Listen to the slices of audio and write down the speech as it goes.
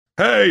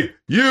Hey,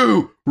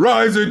 you,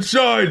 rise and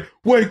shine.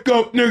 Wake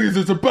up, niggas,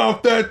 it's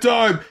about that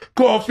time.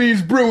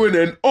 Coffee's brewing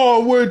and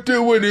all we're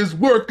doing is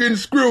working,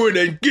 screwing,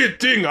 and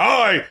getting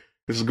high.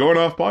 This is Going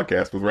Off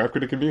Podcast with Rap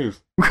Critic and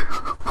Muse.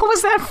 What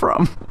was that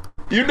from?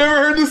 You never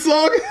heard this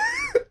song?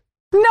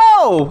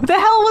 No! The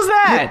hell was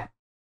that?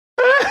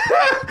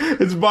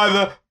 It's by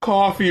the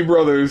Coughee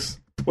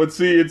brothers. Let's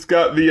see, it's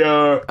got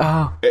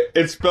the,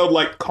 it's spelled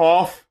like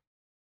cough.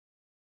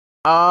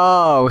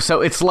 Oh,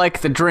 so it's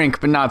like the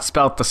drink, but not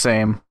spelt the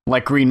same,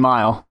 like Green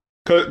Mile.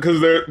 Cause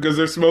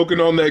they're smoking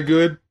on that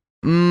good.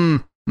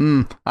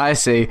 I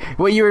see.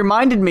 What you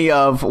reminded me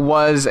of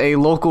was a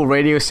local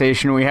radio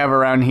station we have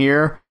around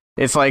here.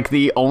 It's like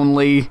the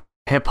only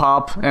hip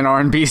hop and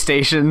R&B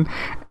station,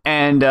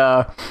 and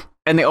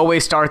they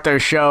always start their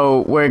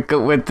show where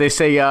they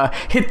say,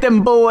 "Hit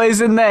them boys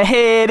in the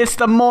head, it's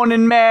the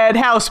morning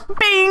madhouse,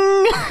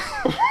 bing."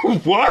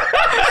 What?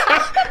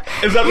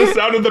 Is that the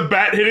sound of the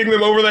bat hitting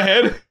them over the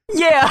head?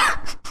 Yeah.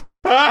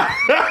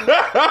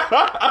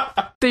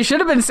 They should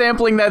have been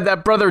sampling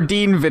that Brother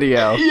Dean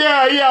video.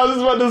 Yeah, I was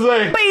just about to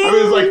say. Bing! I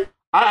mean, it's like,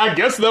 I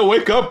guess they'll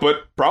wake up,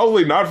 but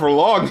probably not for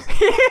long.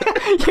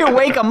 You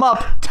wake them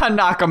up to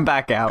knock them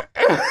back out.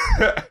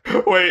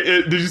 Wait,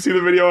 did you see the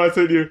video I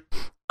sent you?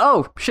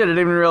 Oh, shit, I didn't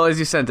even realize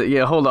you sent it.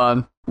 Yeah, hold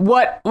on.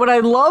 What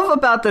I love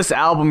about this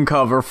album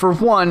cover, for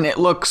one, it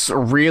looks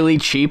really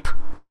cheap.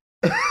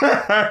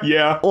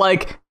 Yeah.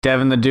 Like,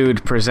 Devin the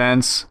Dude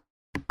presents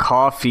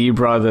Coughee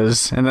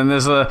Brothers, and then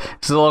there's a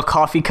little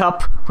coffee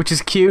cup, which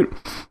is cute,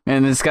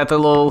 and it's got the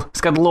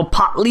little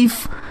pot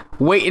leaf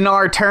waiting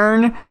our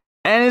turn,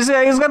 and he's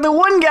got the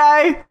one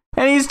guy,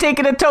 and he's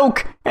taking a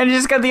toke, and he's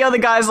just got the other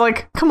guys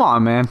like, come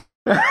on, man.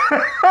 What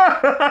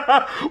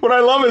I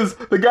love is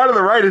the guy to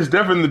the right is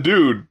Devin the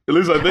Dude. At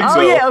least I think so.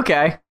 Oh, yeah,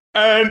 okay.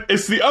 And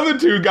it's the other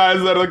two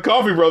guys that are the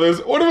Coughee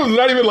Brothers. One of them's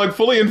not even like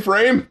fully in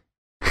frame.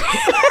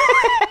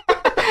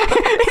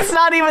 It's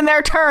not even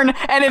their turn,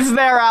 and it's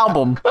their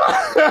album.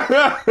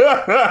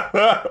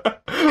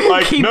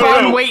 Like, Keep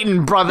on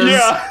waiting, brothers.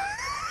 Yeah.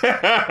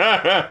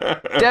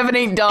 Devin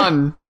ain't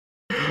done.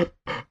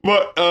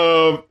 But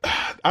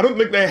I don't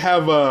think they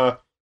have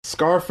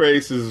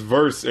Scarface's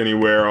verse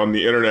anywhere on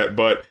the internet,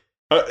 but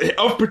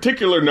of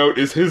particular note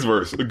is his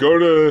verse. Go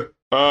to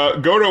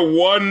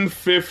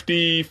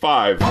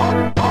 155.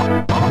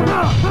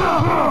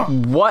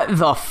 What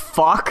the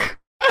fuck?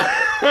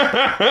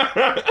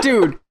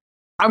 Dude,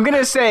 I'm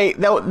gonna say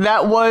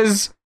that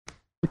was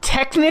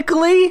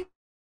technically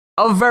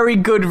a very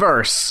good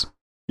verse.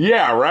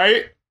 Yeah,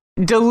 right?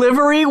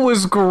 Delivery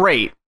was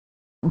great.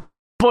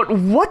 But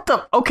what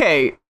the...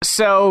 Okay,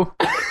 so...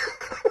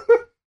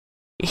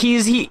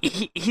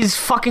 He's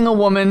fucking a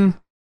woman,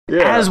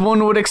 as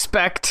one would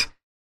expect,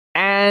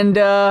 and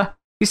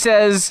he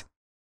says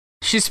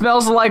she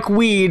smells like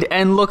weed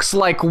and looks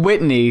like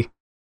Whitney,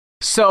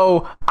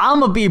 so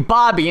I'ma be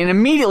Bobby, and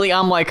immediately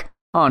I'm like,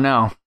 oh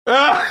no,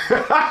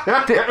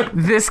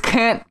 this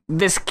can't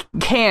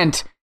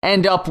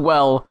end up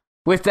well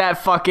with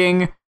that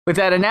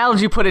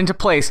analogy put into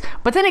place.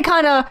 But then he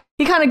kind of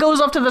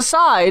goes off to the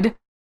side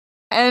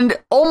and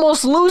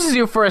almost loses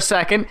you for a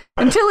second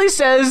until he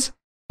says,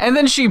 and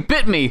then she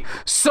bit me,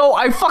 so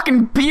I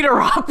fucking beat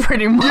her up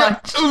pretty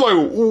much. Yeah, it was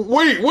like,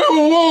 wait,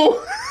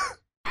 whoa.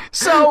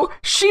 So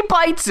she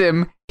bites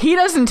him, he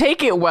doesn't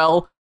take it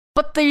well,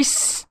 but they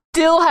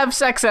still have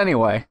sex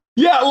anyway.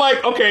 Yeah,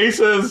 like, okay, he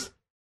says,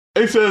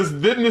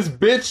 then this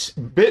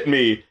bitch bit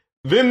me,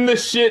 then the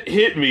shit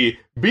hit me,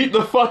 beat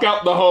the fuck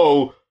out the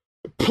hoe,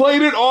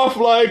 played it off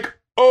like,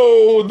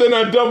 oh, then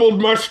I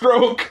doubled my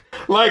stroke,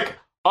 like,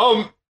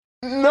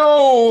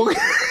 no.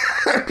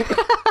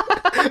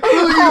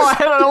 I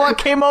don't know what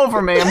came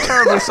over me. I'm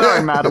terribly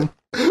sorry, madam.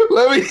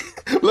 Let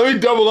me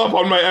double up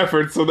on my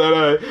efforts so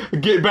that I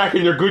get back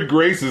in your good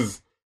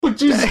graces. But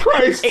Jesus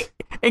Christ.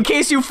 In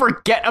case you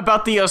forget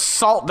about the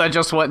assault that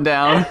just went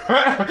down.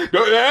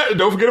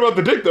 Don't forget about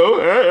the dick, though.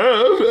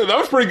 That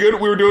was pretty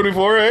good. We were doing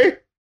before, eh?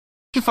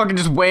 She's fucking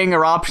just weighing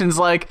her options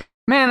like,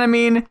 man, I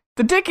mean,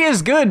 the dick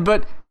is good,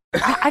 but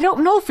I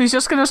don't know if he's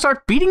just gonna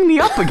start beating me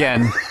up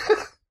again.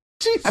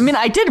 Jesus. I mean,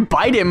 I did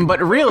bite him,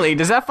 but really,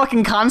 does that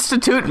fucking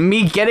constitute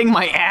me getting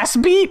my ass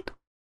beat?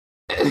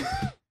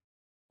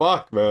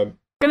 Fuck, man.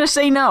 Gonna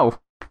say no.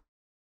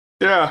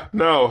 Yeah,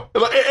 no.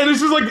 And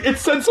it's just like,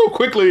 it's said so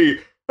quickly.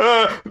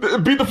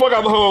 Beat the fuck out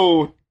of the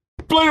hoe.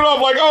 Play it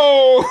off like,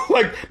 oh,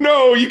 like,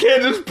 no, you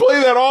can't just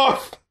play that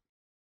off.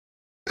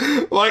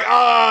 Like,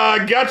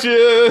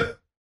 gotcha.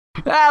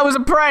 That was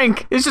a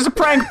prank. It's just a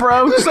prank,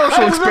 bro.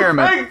 Social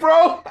experiment. Prank,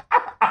 bro.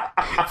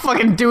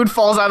 Fucking dude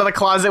falls out of the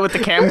closet with the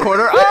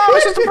camcorder. Oh,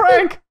 it's just a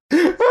prank.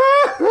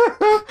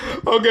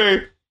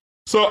 Okay,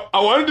 so I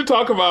wanted to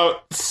talk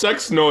about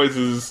sex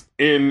noises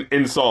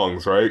in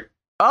songs, right?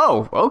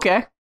 Oh,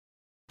 okay.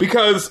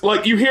 Because,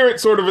 like, you hear it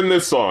sort of in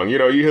this song, you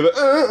know, you hear the,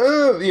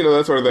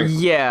 that sort of thing.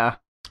 Yeah.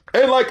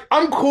 And, like,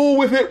 I'm cool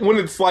with it when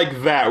it's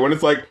like that, when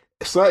it's, like,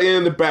 slightly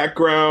in the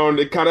background,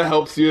 it kind of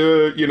helps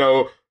you, you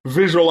know,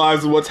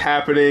 visualize what's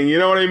happening, you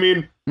know what I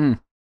mean?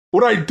 Mm.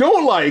 What I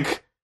don't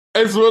like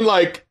is when,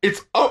 like,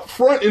 it's up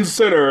front and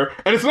center,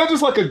 and it's not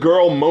just like a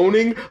girl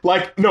moaning.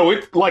 Like, no,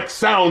 it like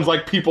sounds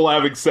like people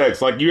having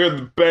sex. Like, you hear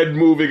the bed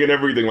moving and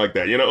everything like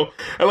that, you know?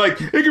 And like,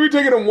 it can be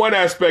taken in one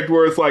aspect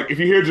where it's like, if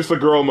you hear just a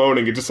girl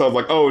moaning, it just sounds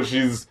like, oh,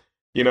 she's,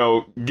 you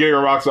know, getting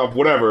her rocks off,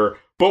 whatever.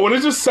 But when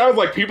it just sounds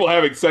like people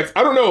having sex,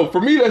 I don't know.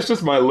 For me, that's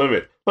just my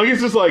limit. Like,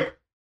 it's just like,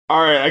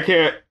 all right, I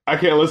can't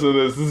listen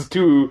to this.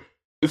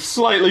 It's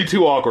slightly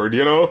too awkward,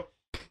 you know?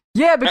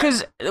 Yeah,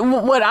 because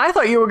what I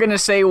thought you were gonna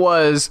say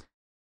was,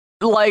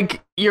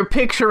 like, you're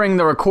picturing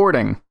the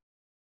recording.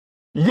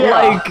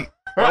 Yeah. Like,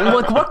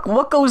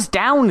 what goes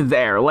down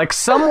there? Like,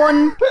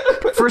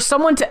 for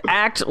someone to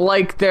act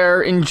like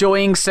they're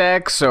enjoying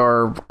sex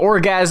or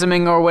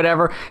orgasming or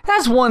whatever,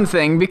 that's one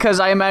thing, because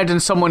I imagine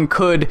someone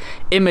could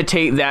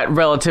imitate that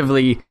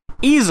relatively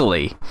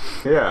easily.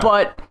 Yeah.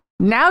 But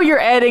now you're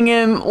adding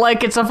in,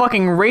 like, it's a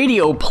fucking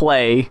radio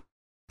play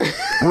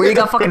where you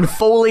got fucking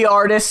Foley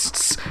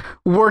artists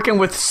working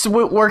with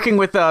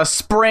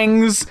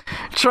springs,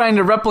 trying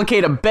to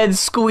replicate a bed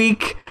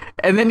squeak,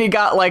 and then you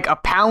got like a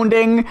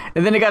pounding,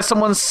 and then you got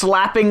someone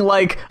slapping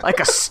like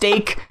a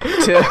steak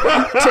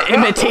to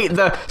imitate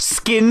the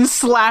skin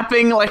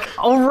slapping. Like,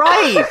 all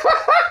right,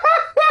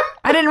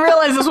 I didn't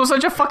realize this was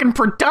such a fucking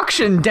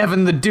production,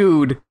 Devin the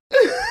dude.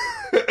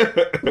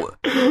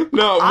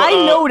 No, but,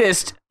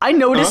 I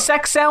noticed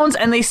sex sounds,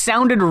 and they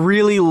sounded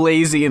really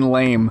lazy and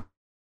lame.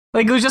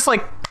 Like, it was just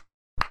like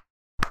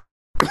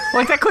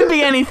that could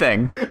be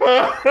anything. It's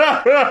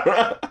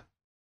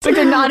like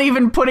they're not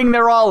even putting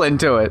their all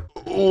into it.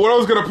 What I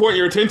was going to point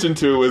your attention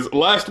to is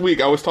last week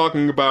I was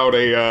talking about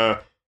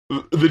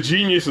the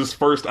Genius's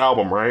first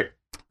album, right?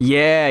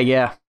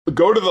 Yeah.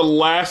 Go to the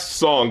last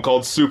song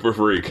called Super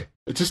Freak.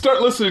 Just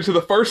start listening to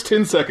the first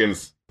 10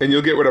 seconds, and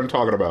you'll get what I'm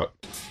talking about.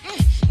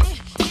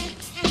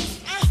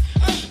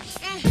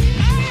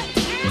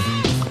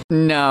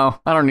 No,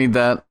 I don't need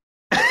that.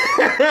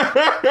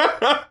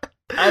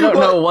 I don't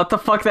know what the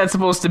fuck that's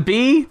supposed to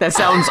be. That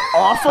sounds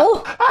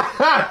awful.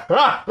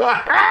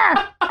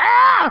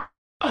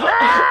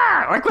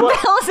 Like, what the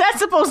hell is that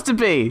supposed to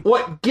be?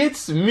 What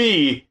gets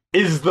me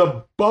is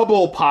the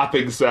bubble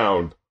popping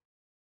sound.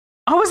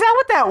 Oh, is that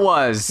what that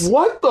was?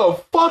 What the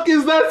fuck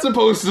is that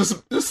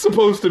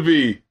supposed to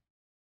be?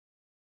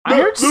 I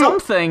heard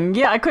something.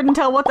 Yeah, I couldn't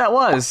tell what that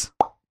was.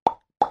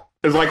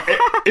 It's like,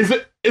 is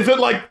it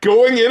like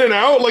going in and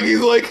out? Like,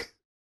 he's like,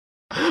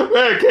 man,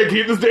 I can't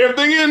keep this damn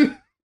thing in.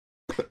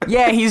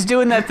 Yeah, he's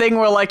doing that thing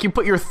where, like, you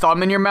put your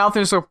thumb in your mouth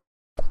and so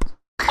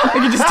like,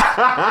 you're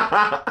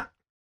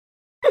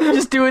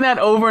just doing that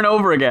over and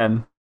over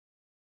again.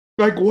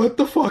 Like, what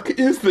the fuck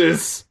is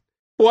this?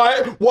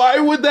 Why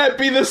would that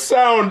be the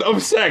sound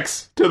of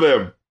sex to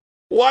them?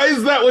 Why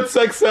is that what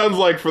sex sounds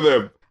like for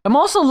them? I'm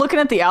also looking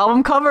at the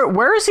album cover.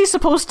 Where is he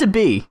supposed to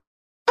be?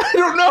 I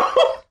don't know.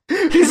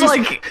 He's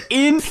like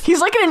in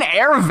an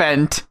air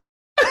vent.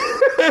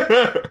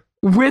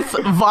 With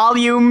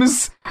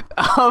volumes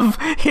of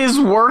his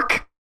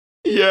work.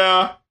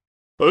 Yeah.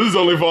 Well, this is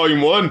only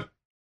volume 1.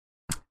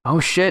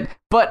 Oh shit.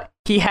 But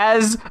he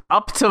has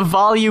up to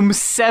volume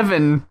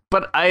 7,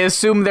 but I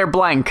assume they're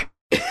blank.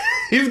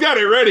 He's got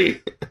it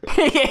ready.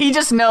 He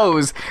just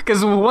knows,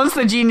 because once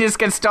the genius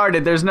gets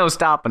started, there's no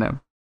stopping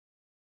him.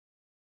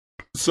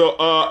 So,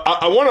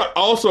 I want to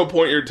also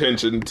point your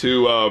attention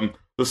to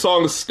the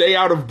song Stay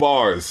Out of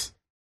Bars.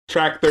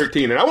 Track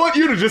 13, and I want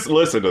you to just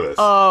listen to this.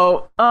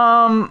 Oh,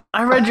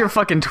 I read your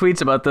fucking tweets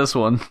about this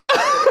one.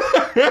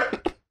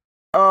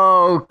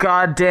 Oh,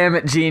 god damn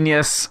it,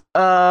 genius.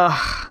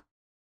 I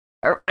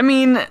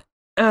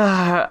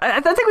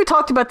think we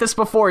talked about this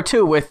before,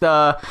 too, with,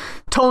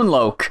 Tone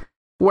Loc,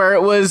 where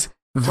it was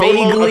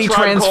vaguely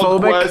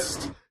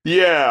transphobic.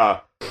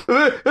 Yeah.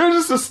 There's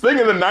just this thing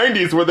in the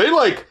 90s where they,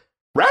 like,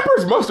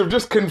 rappers must have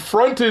just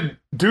confronted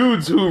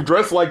dudes who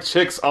dress like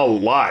chicks a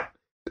lot.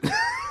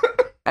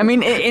 I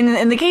mean,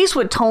 in the case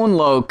with Tone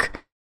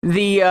Loc,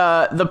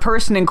 the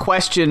person in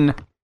question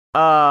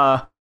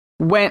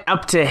went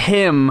up to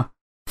him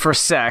for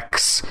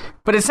sex,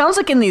 but it sounds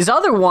like in these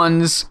other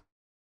ones,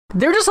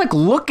 they're just like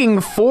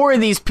looking for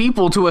these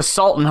people to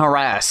assault and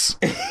harass.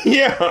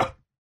 Yeah,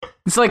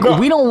 it's like,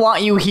 we don't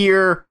want you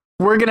here.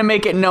 We're gonna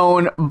make it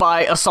known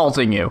by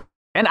assaulting you.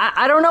 And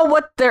I don't know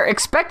what they're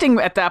expecting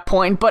at that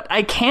point, but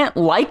I can't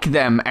like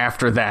them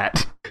after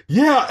that.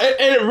 Yeah,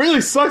 and it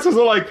really sucks because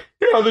they're like,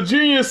 the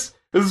genius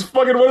is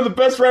fucking one of the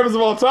best rappers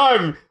of all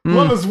time.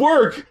 Love his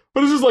work.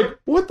 But it's just like,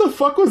 what the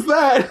fuck was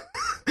that?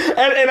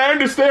 and I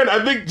understand,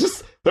 I think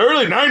just the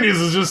early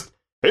 90s is just,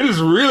 they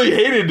just really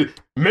hated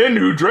men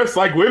who dress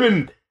like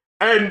women.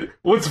 And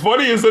what's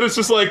funny is that it's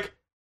just like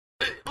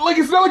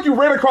it's not like you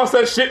ran across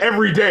that shit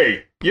every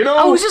day, you know?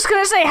 I was just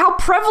gonna say, how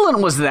prevalent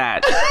was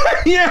that?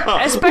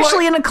 Yeah.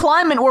 Especially in a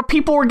climate where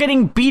people were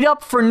getting beat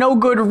up for no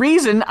good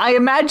reason. I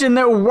imagine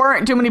there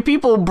weren't too many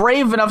people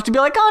brave enough to be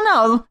like, oh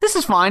no, this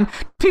is fine.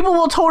 People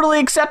will totally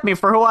accept me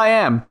for who I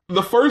am.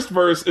 The first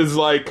verse is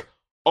like,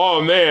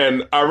 oh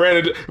man, I ran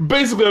into...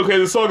 Basically, okay,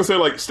 the song is saying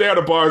like, stay out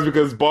of bars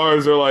because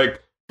bars are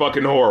like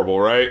fucking horrible,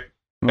 right?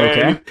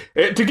 Okay.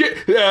 And to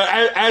get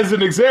as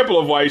an example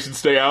of why you should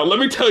stay out, let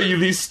me tell you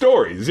these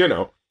stories.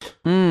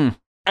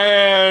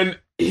 And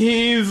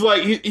he's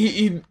like,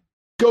 he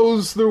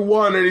goes through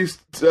one, and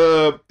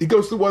he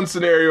goes through one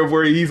scenario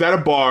where he's at a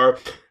bar,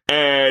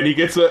 and he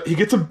gets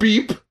a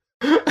beep.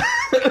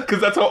 Because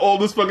that's how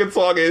old this fucking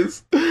song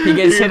is. He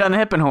gets hit on the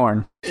hip and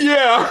horn.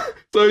 Yeah.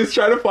 So he's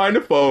trying to find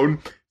a phone.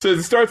 So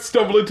he starts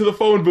stumbling to the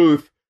phone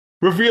booth,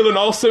 revealing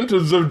all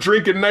symptoms of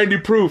drinking 90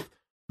 proof.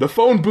 The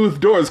phone booth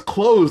door is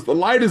closed. The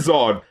light is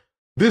on.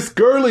 This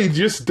girlie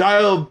just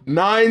dialed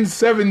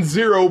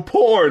 970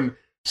 porn.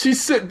 She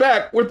sit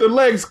back with her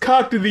legs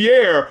cocked in the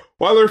air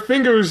while her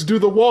fingers do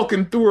the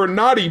walking through her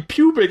knotty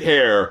pubic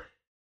hair.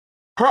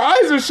 Her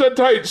eyes are shut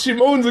tight. She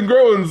moans and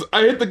groans.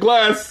 I hit the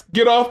glass.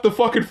 Get off the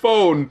fucking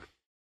phone.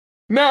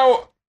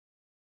 Now,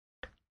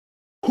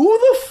 who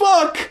the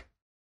fuck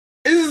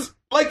is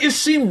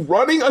she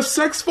running a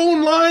sex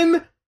phone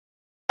line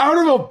out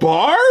of a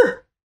bar?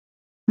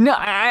 No,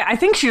 I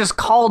think she just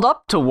called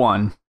up to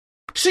one.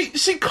 She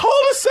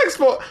called a sex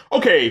phone.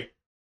 Okay,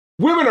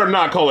 women are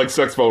not calling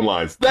sex phone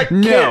lines. That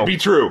can't be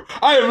true.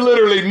 I have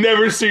literally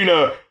never seen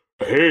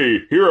hey,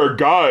 here are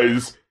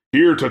guys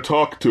here to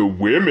talk to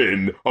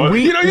women.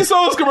 You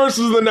saw those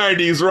commercials in the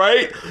 90s,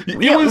 right?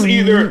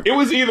 It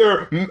was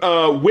either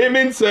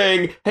women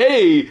saying,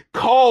 hey,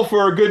 call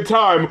for a good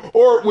time,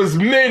 or it was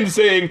men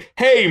saying,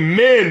 hey,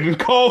 men,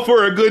 call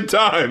for a good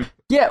time.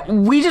 Yeah,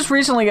 we just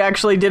recently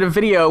actually did a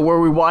video where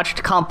we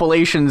watched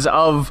compilations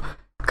of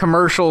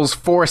commercials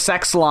for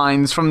sex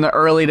lines from the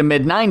early to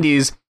mid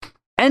 90s.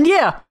 And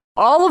yeah,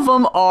 all of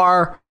them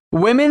are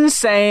women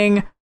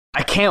saying,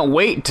 I can't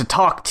wait to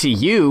talk to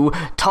you,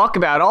 talk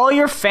about all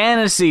your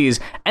fantasies.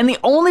 And the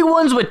only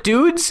ones with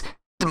dudes,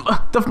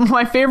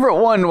 my favorite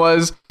one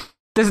was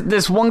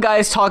this one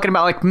guy's talking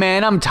about like,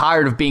 man, I'm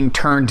tired of being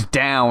turned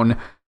down.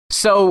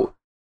 So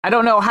I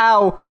don't know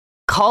how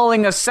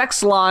calling a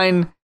sex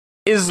line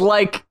is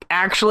like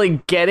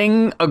actually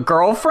getting a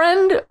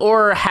girlfriend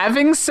or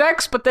having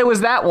sex, but there was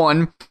that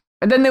one.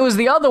 And then there was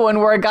the other one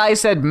where a guy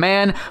said,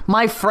 man,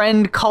 my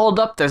friend called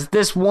up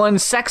this one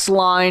sex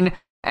line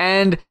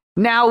and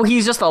now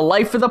he's just the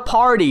life of the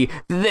party.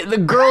 The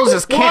girls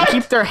just can't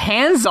keep their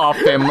hands off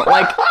him.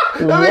 Like, that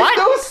what? Makes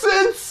no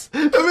sense.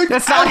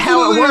 That's not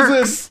how it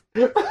works.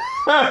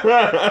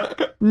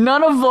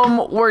 None of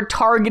them were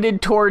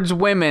targeted towards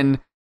women.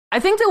 I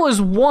think there was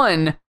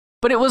one,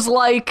 but it was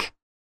like,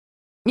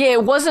 yeah,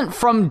 it wasn't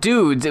from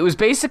dudes. It was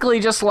basically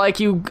just like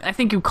I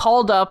think you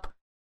called up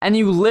and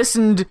you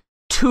listened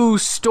to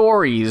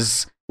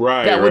stories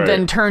that would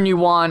then turn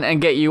you on and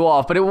get you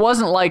off. But it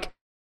wasn't like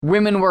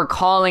women were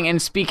calling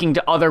and speaking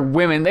to other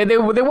women. They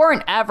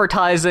weren't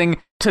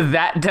advertising to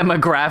that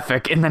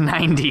demographic in the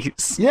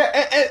 90s. Yeah,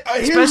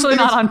 especially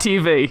not on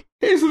TV.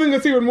 Here's the thing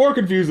that's even more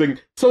confusing.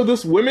 So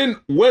this woman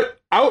went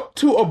out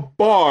to a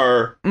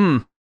bar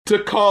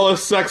to call a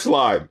sex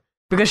line.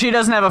 Because she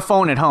doesn't have a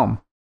phone at home.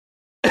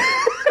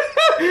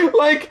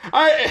 Like,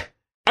 I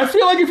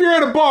feel like if you're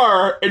at a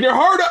bar and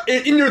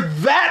you're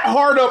that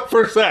hard up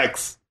for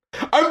sex,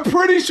 I'm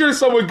pretty sure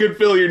someone could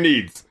fill your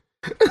needs.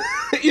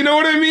 You know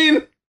what I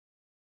mean?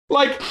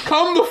 Like,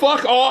 come the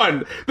fuck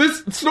on.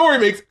 This story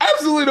makes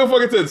absolutely no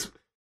fucking sense.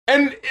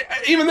 And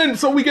even then,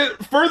 so we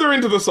get further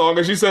into the song,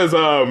 and she says,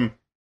 I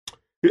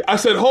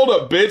said, hold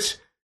up, bitch.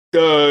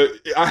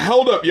 I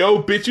held up,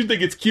 yo, bitch, you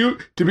think it's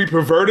cute to be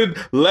perverted,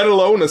 let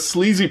alone a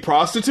sleazy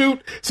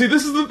prostitute? See,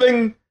 this is the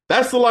thing,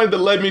 that's the line that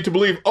led me to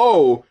believe,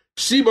 oh,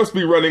 she must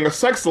be running a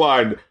sex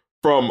line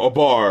from a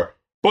bar.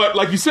 But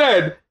like you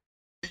said,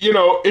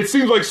 it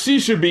seems like she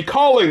should be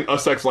calling a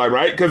sex line,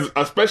 right? Because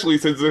especially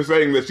since they're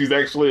saying that she's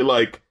actually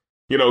like,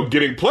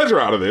 getting pleasure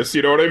out of this,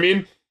 you know what I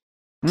mean?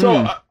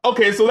 So,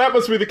 okay, so that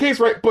must be the case,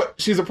 right? But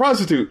she's a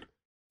prostitute.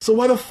 So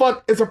why the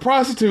fuck is a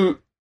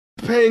prostitute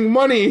paying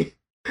money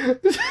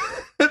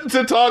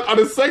to talk on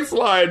a sex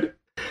line?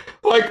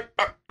 Like,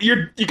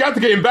 you got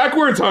the game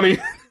backwards, honey.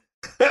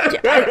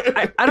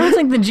 I don't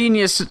think the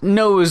genius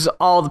knows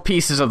all the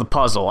pieces of the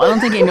puzzle. I don't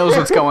think he knows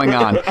what's going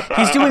on.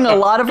 He's doing a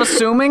lot of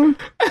assuming.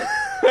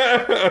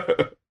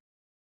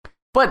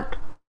 But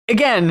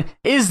again,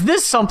 is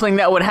this something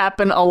that would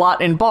happen a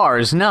lot in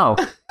bars? No.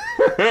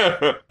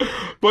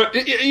 But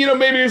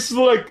maybe it's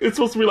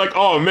supposed to be like,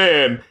 oh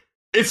man,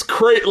 it's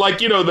crazy. Like,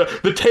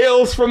 the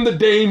tales from the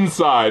Dane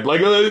side.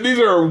 Like, these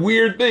are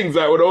weird things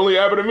that would only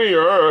happen to me.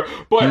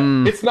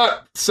 But it's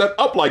not set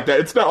up like that.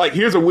 It's not like,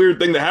 here's a weird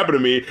thing that happened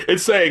to me.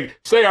 It's saying,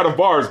 stay out of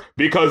bars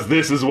because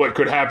this is what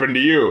could happen to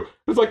you.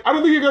 It's like, I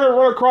don't think you're going to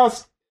run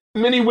across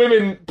many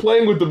women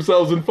playing with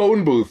themselves in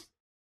phone booths.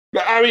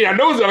 I mean, I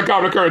know it's not a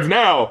common occurrence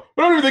now,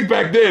 but I don't even think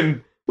back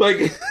then.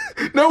 Like,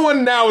 no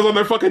one now is on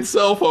their fucking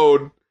cell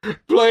phone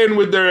playing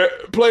with their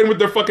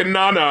fucking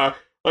nana.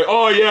 Like,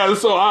 oh yeah, this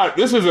is so hot.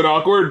 This isn't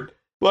awkward.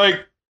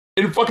 Like,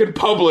 in fucking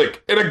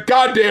public, in a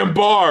goddamn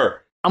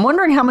bar. I'm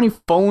wondering how many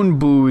phone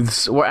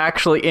booths were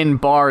actually in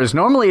bars.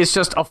 Normally it's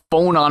just a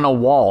phone on a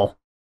wall.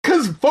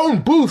 Because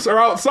phone booths are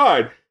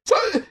outside. So,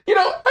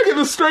 I get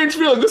this strange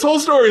feeling. This whole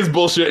story is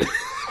bullshit.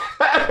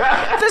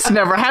 This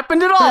never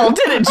happened at all,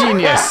 did it,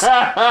 genius?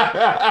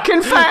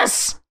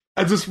 Confess!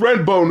 As this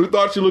red bone who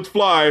thought she looked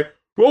fly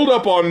rolled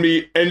up on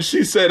me and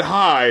she said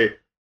hi.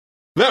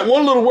 That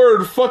one little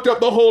word fucked up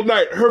the whole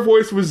night. Her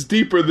voice was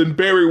deeper than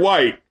Barry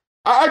White.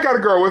 I got a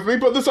girl with me,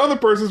 but this other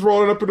person's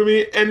rolling up to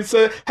me and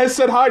has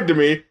said hi to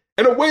me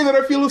in a way that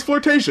I feel is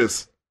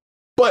flirtatious.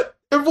 But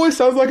her voice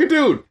sounds like a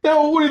dude.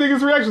 Now, what do you think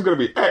his reaction's gonna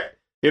be? Hey,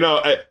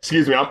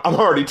 excuse me, I'm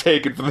already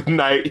taken for the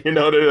night,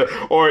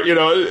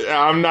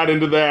 I'm not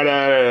into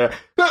that.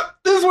 No,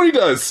 this is what he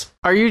does.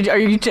 Are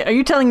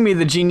you telling me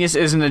the genius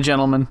isn't a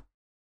gentleman?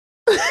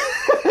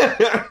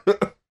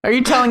 Are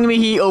you telling me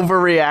he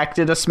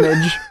overreacted a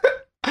smidge?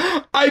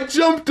 I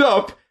jumped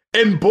up,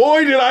 and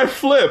boy did I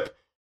flip.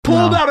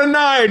 Pulled out a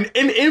 9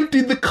 and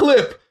emptied the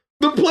clip.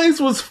 The place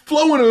was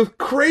flowing with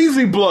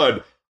crazy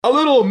blood. A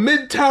little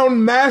Midtown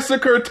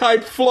Massacre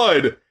type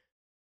flood.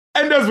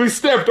 And as we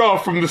stepped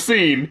off from the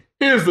scene,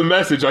 here's the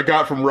message I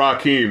got from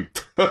Rakim.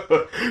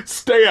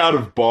 Stay out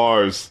of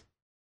bars.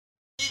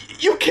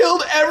 You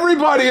killed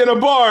everybody in a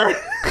bar.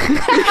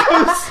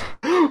 Because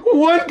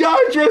one guy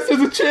dressed as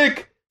a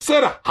chick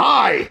said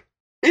hi.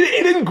 He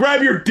didn't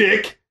grab your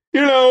dick, He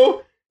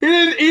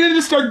didn't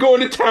just start going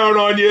to town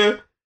on you.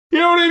 You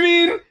know what I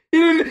mean? He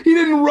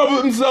didn't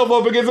rub himself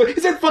up against it.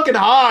 He said fucking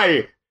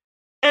hi.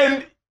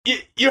 And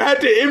you had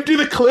to empty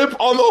the clip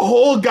on the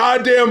whole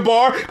goddamn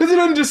bar? Because it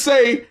doesn't just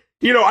say,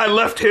 I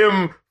left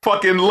him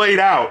fucking laid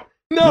out.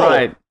 No,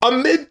 right. A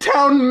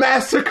Midtown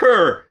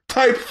Massacre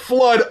type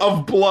flood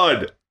of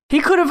blood. He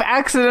could have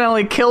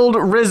accidentally killed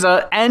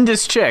RZA and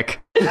his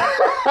chick.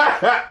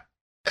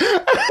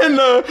 And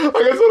like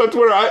I said on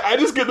Twitter, I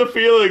just get the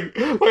feeling,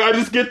 I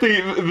just get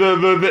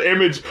the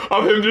image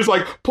of him just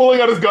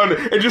pulling out his gun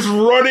and just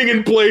running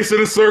in place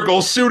in a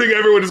circle, shooting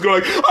everyone, just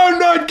going I'm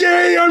not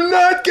gay, I'm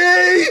not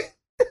gay.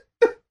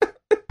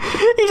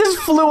 He just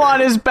flew on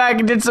his back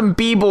and did some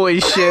b-boy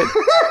shit.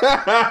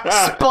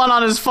 Spun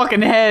on his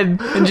fucking head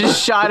and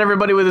just shot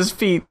everybody with his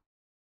feet.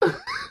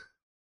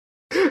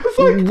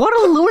 What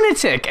a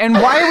lunatic. And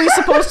why are we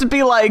supposed to be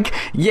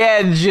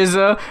yeah,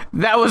 GZA,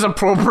 that was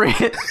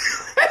appropriate?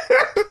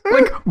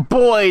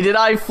 Boy, did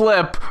I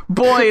flip.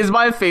 Boy, is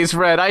my face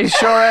red. I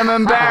sure am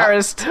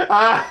embarrassed.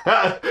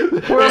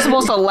 We're all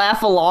supposed to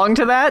laugh along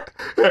to that?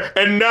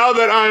 And now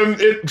that I'm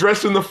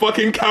dressed in the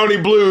fucking county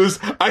blues,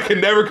 I can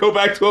never go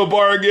back to a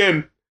bar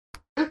again.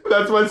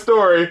 That's my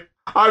story.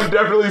 I'm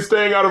definitely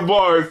staying out of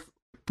bars.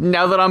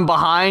 Now that I'm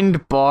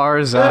behind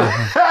bars,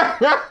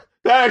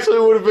 That actually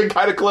would have been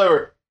kind of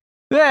clever.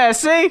 Yeah,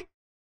 see?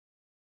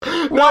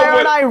 Why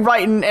aren't I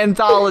writing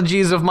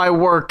anthologies of my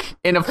work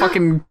in a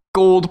fucking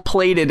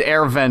gold-plated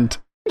air vent?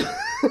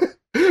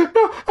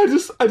 I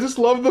just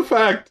love the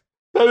fact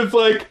that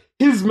it's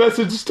his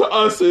message to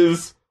us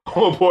is,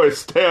 oh boy,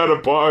 stay out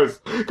of bars,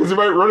 because you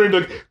might run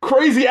into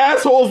crazy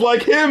assholes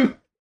like him.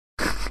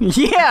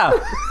 Yeah.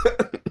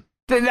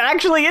 That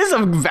actually is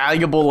a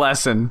valuable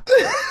lesson.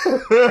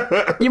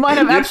 You might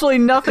have absolutely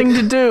nothing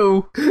to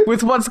do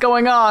with what's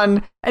going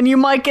on, and you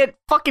might get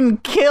fucking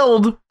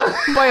killed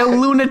by a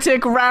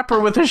lunatic rapper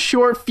with a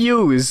short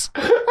fuse.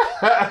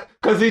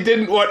 Because he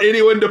didn't want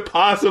anyone to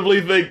possibly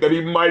think that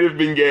he might have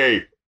been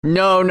gay.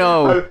 No.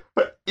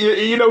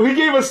 He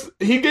gave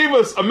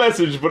us a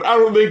message, but I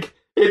don't think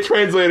it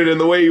translated in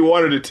the way he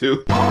wanted it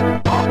to.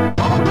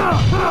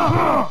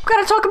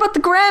 Gotta talk about the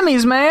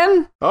Grammys,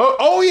 man.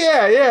 Oh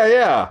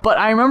yeah. But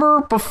I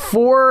remember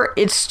before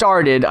it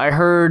started, I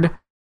heard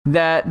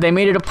that they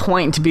made it a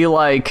point to be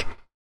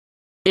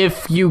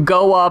if you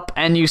go up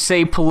and you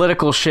say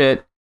political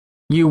shit,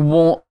 you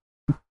won't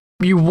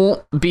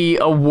be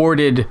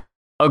awarded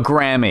a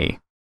Grammy.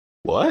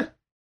 What?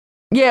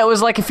 Yeah, it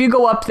was if you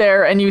go up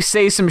there and you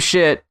say some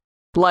shit,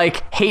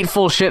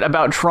 hateful shit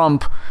about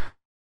Trump,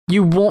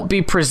 you won't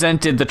be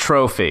presented the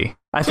trophy.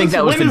 I think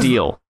that was the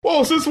deal.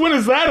 Whoa, since when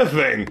is that a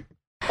thing?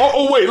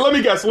 Oh, wait, let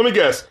me guess.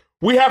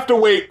 We have to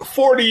wait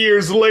 40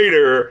 years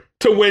later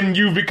to when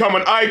you become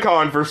an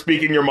icon for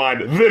speaking your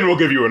mind. Then we'll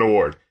give you an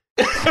award.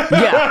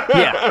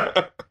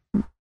 Yeah.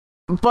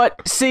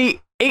 But, see,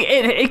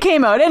 it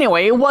came out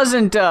anyway. It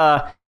wasn't,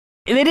 they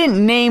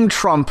didn't name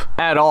Trump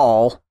at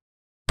all.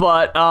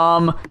 But,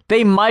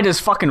 they might as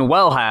fucking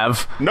well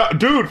have. No,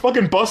 dude,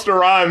 fucking Busta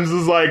Rhymes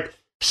is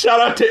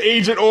shout out to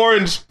Agent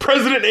Orange,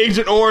 President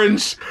Agent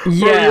Orange, for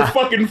your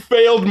fucking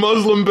failed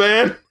Muslim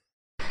ban.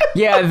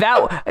 Yeah,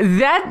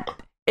 that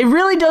it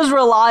really does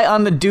rely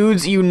on the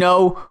dudes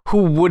who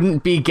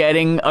wouldn't be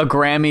getting a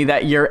Grammy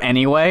that year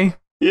anyway.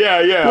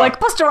 Yeah.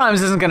 Busta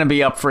Rhymes isn't gonna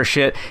be up for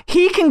shit.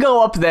 He can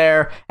go up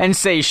there and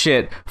say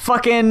shit.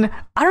 Fucking,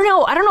 I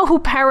don't know who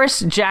Paris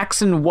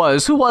Jackson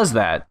was. Who was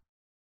that?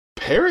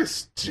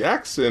 Paris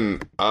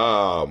Jackson?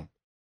 I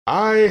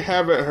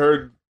haven't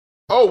heard.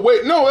 Oh,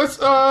 wait, no, that's,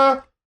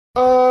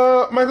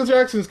 Michael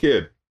Jackson's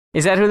kid.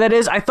 Is that who that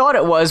is? I thought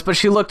it was, but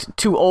she looked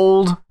too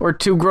old or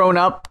too grown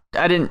up.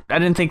 I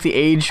didn't think the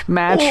age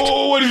matched.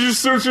 Oh, what did you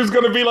assume she was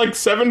gonna be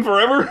 7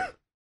 forever?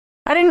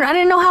 I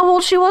didn't know how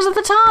old she was at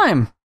the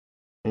time.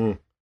 Dude,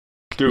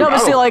 no, but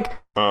see,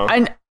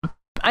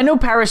 I know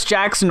Paris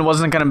Jackson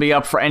wasn't going to be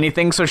up for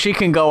anything, so she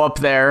can go up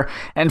there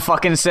and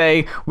fucking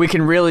say, we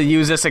can really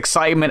use this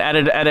excitement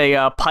at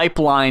a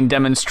pipeline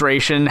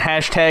demonstration,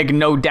 hashtag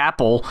no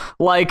dapple.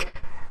 Like,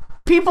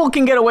 people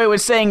can get away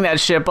with saying that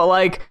shit, but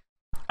like,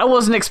 I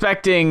wasn't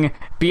expecting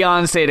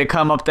Beyonce to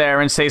come up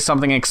there and say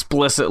something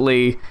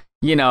explicitly,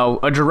 you know,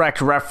 a direct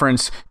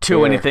reference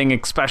to anything,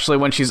 especially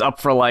when she's up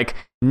for like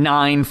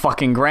 9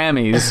 fucking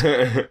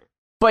Grammys.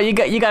 But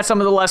you got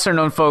some of the lesser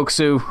known folks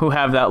who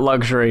have that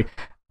luxury.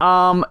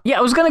 I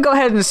was gonna go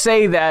ahead and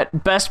say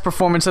that best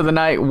performance of the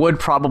night would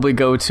probably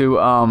go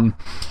to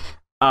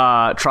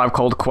Tribe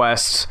Called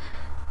Quest.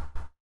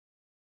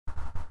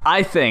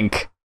 I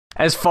think,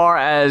 as far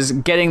as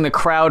getting the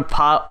crowd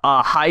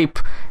hype,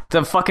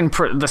 the fucking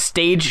the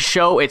stage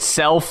show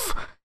itself,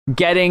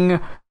 getting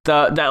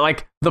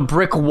the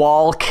brick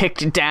wall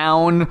kicked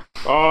down.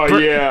 Oh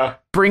yeah.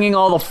 Bringing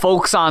all the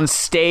folks on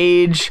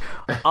stage,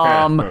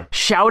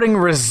 shouting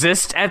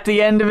resist at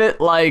the end of it.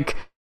 Like,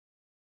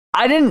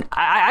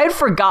 I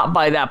forgot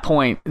by that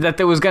point that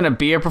there was going to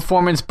be a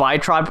performance by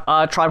Tribe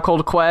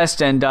Called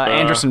Quest and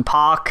Anderson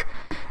 .Paak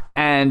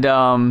and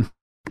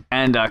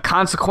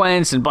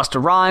Consequence and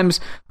Busta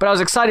Rhymes, but I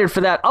was excited for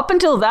that. Up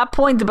until that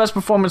point, the best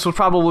performance was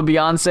probably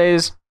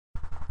Beyonce's.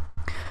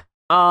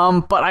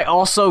 But I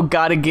also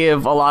gotta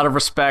give a lot of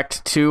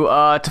respect to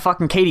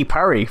fucking Katy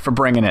Perry for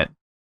bringing it.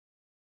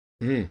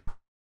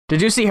 Did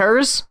you see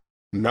hers?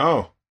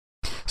 No.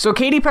 So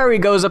Katy Perry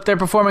goes up there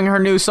performing her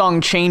new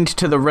song Chained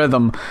to the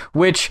Rhythm,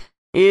 which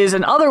is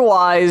an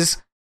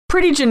otherwise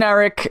pretty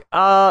generic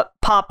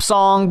pop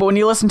song, but when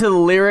you listen to the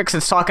lyrics,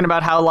 it's talking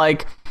about how,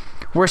 like,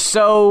 we're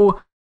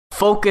so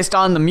focused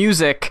on the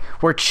music,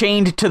 we're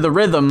chained to the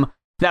rhythm,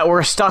 that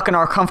we're stuck in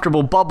our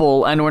comfortable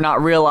bubble and we're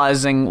not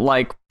realizing,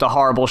 like, the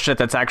horrible shit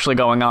that's actually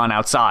going on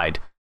outside.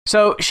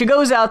 So she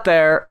goes out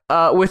there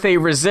with a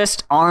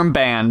Resist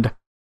armband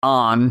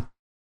on,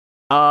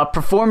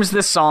 performs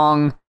this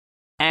song,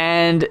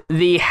 and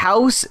the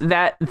house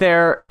that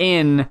they're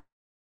in,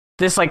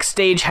 this, like,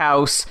 stage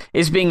house,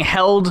 is being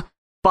held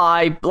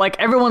by, like,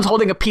 everyone's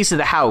holding a piece of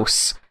the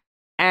house.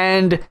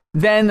 And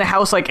then the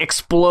house, like,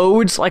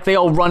 explodes, like, they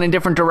all run in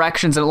different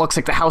directions and it looks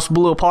like the house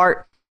blew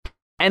apart.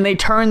 And they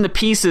turn the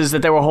pieces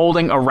that they were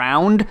holding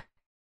around,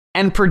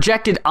 and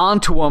projected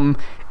onto them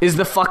is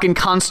the fucking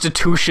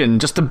Constitution,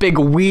 just a big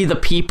 "We the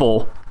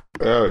People."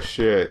 Oh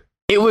shit!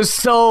 It was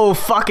so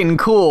fucking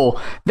cool.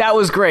 That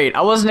was great.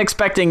 I wasn't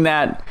expecting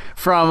that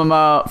from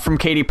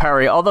Katy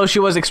Perry, although she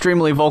was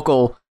extremely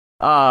vocal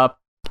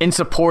in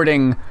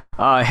supporting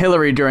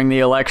Hillary during the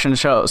election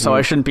show, so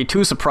I shouldn't be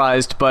too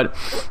surprised. But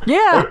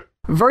yeah.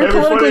 Very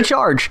politically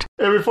charged.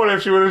 It'd be funny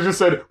if she would have just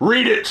said,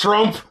 "Read it,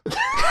 Trump."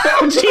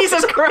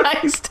 Jesus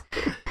Christ.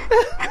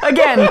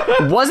 Again,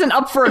 wasn't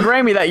up for a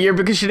Grammy that year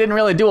because she didn't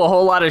really do a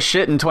whole lot of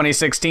shit in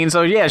 2016.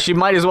 So yeah, she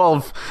might as well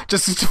have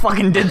just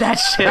fucking did that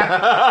shit.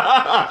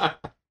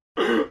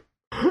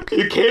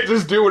 You can't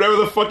just do whatever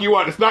the fuck you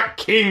want. It's not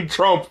King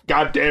Trump,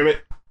 god damn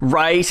it.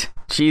 Right.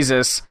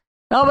 Jesus.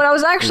 No, but I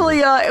was actually,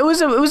 it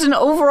was an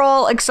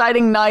overall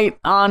exciting night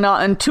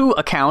on 2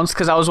 accounts,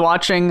 because I was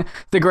watching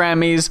the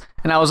Grammys,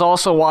 and I was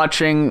also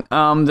watching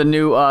the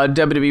new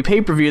WWE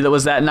pay-per-view that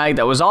was that night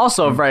that was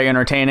also very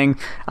entertaining.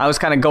 I was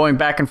kind of going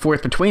back and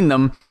forth between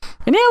them.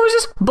 And yeah, it was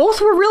just,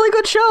 both were really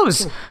good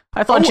shows.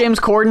 I thought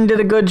James Corden did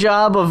a good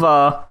job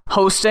of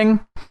hosting.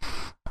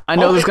 I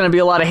know there's going to be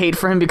a lot of hate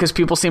for him because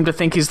people seem to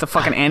think he's the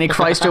fucking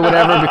Antichrist or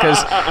whatever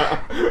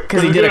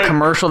because he did a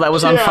commercial that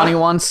was unfunny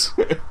once.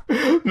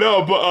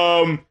 No,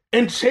 but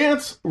and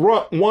Chance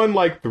won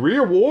like 3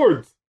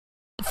 awards.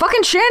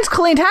 Fucking Chance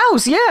cleaned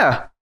house,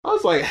 yeah. I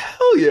was like,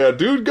 hell yeah,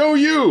 dude, go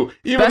you.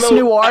 Best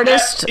new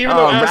artist, even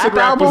though rap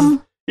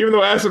album. Even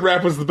though Acid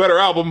Rap was the better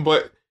album,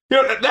 but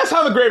you know that's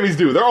how the Grammys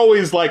do. They're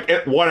always like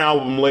at 1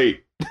 album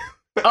late.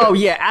 Oh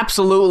yeah,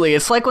 absolutely.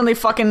 It's like when they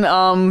fucking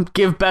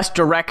give Best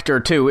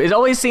Director too. It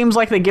always seems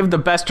like they give the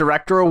Best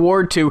Director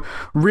award to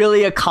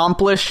really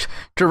accomplished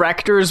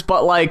directors,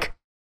 but like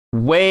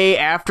way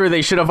after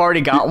they should have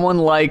already got one.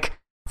 Like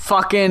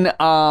fucking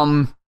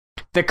the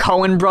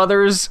Coen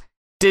brothers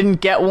didn't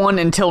get one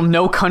until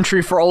No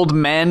Country for Old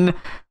Men.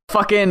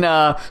 Fucking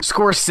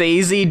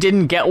Scorsese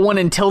didn't get one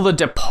until The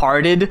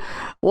Departed.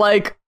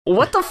 Like,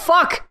 what the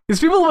fuck? These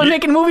people have been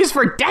making movies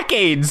for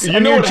decades,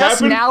 and they're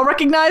just now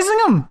recognizing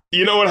them.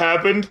 You know what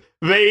happened?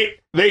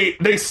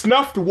 They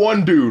snuffed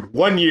one dude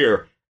 1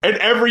 year, and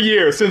every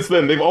year since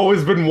then they've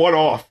always been one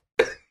off.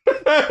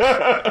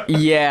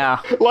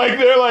 Yeah. Like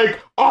they're like,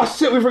 oh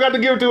shit, we forgot to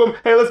give it to him.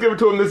 Hey, let's give it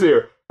to him this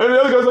year. And the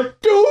other guy's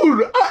like,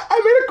 dude,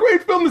 I made a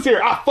great film this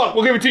year. Ah, fuck,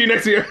 we'll give it to you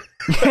next year.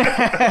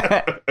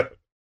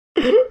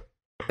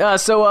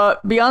 So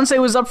Beyonce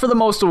was up for the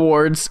most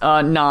awards,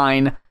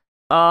 9.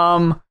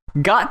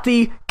 Got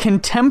the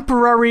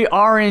contemporary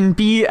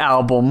R&B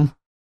album,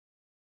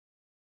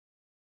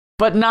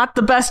 but not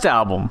the best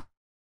album.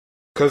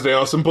 Cause they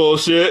on some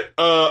bullshit.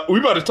 We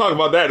about to talk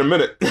about that in a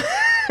minute.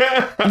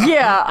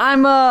 Yeah,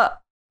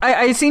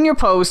 I seen your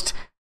post.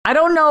 I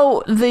don't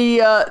know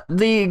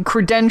the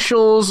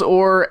credentials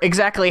or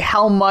exactly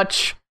how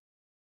much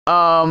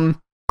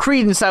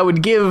credence I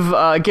would give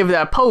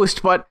that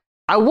post, but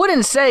I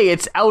wouldn't say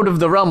it's out of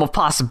the realm of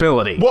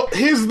possibility. Well,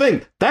 here's the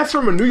thing. That's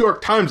from a New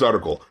York Times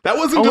article. That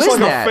wasn't just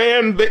like a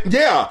fan.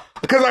 Yeah,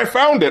 because I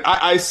found it.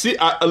 I see.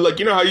 Like,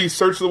 you know how you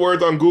search the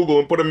words on Google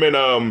and put them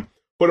in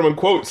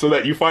quotes so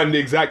that you find the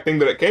exact thing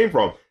that it came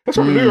from. That's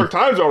from a New York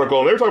Times article,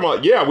 and they were talking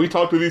about, yeah, we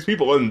talked to these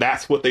people, and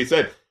that's what they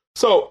said.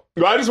 So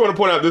I just want to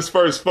point out this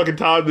first fucking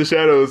Todd in the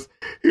Shadows.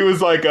 He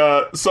was like,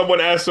 someone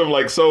asked him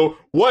like, so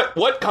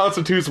what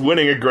constitutes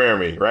winning a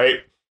Grammy, right?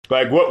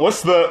 Like,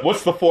 what's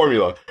the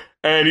formula?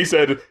 And he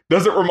said,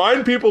 does it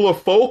remind people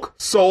of folk,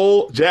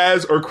 soul,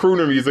 jazz, or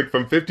crooner music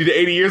from 50 to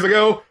 80 years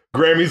ago?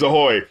 Grammys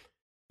ahoy.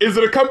 Is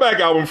it a comeback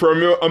album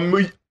from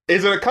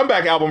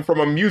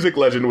a music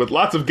legend with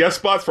lots of guest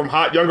spots from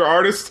hot younger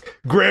artists?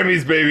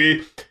 Grammys,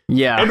 baby.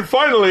 Yeah. And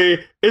finally,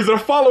 is it a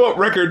follow-up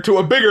record to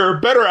a bigger,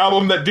 better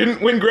album that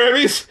didn't win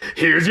Grammys?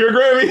 Here's your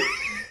Grammy.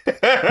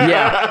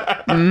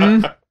 Yeah.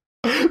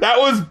 Mm-hmm. That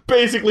was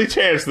basically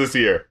Chance this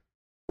year.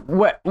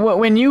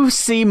 When you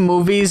see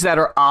movies that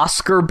are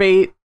Oscar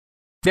bait,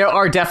 there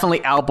are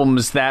definitely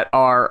albums that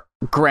are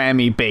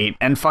Grammy bait,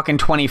 and fucking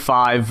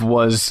 25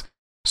 was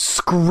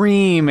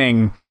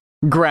screaming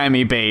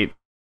Grammy bait.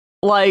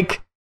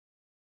 Like,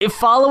 if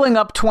following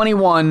up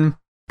 21,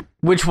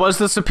 which was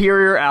the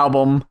superior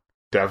album,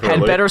 definitely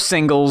had better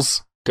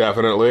singles.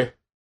 Definitely.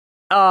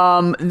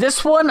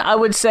 This one, I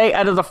would say,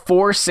 out of the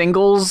 4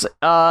 singles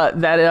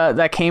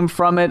that came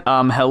from it,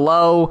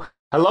 Hello.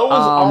 Hello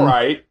was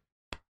alright.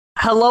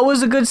 Hello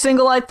was a good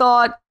single, I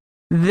thought.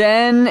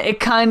 Then it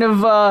kind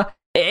of,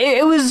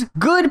 it was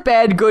good,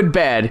 bad,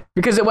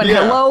 because it went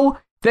Hello,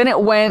 then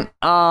it went,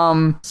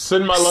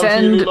 Send My Love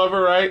to Your New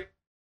Lover, right?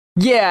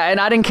 Yeah, and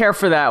I didn't care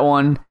for that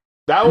one.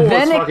 That one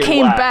then was it fucking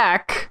came whack.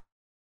 back.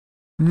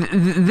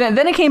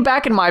 Then it came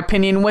back, in my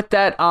opinion, with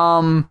that,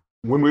 When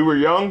We Were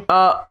Young?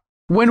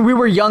 When We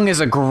Were Young is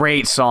a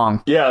great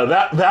song. Yeah,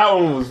 that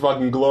one was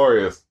fucking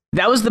glorious.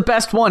 That was the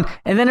best one.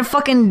 And then it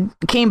fucking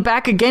came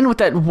back again with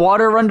that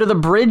Water Under the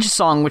Bridge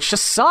song, which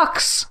just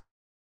sucks.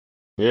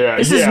 Yeah,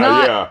 This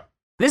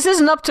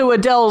isn't up to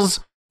Adele's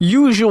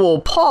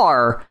usual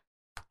par.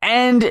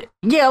 And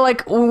yeah,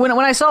 like when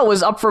I saw it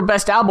was up for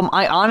best album,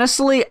 I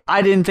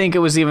didn't think it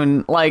was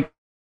even like,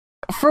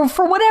 for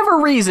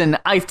whatever reason,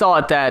 I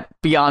thought that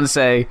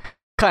Beyonce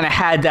kind of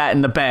had that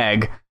in the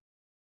bag.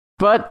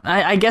 But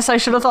I guess I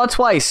should have thought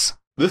twice.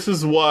 This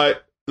is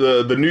what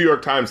the New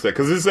York Times said,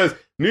 because it says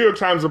New York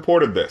Times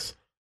reported this,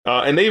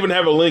 and they even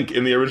have a link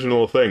in the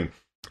original thing.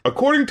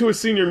 According to a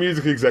senior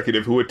music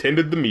executive who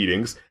attended the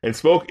meetings and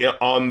spoke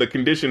on the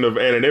condition of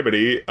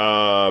anonymity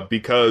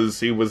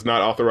because he was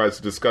not authorized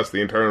to discuss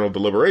the internal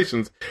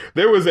deliberations,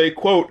 there was a,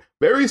 quote,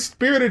 very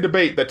spirited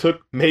debate that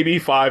took maybe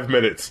 5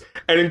 minutes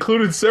and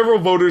included several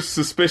voters'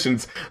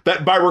 suspicions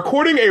that by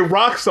recording a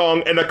rock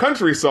song and a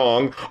country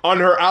song on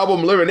her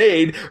album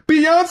Lemonade,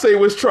 Beyonce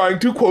was trying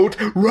to, quote,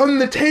 run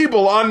the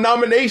table on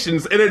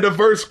nominations in a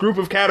diverse group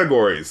of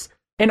categories.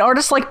 An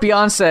artist like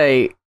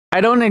Beyonce, I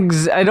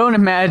don't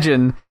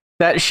imagine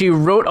that she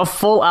wrote a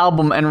full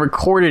album and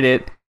recorded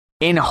it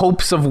in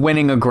hopes of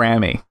winning a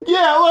Grammy.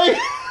 Yeah,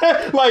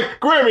 like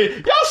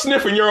Grammy, y'all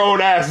sniffing your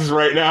own asses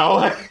right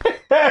now.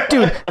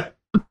 Dude,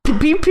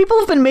 people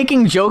have been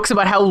making jokes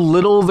about how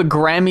little the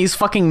Grammys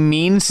fucking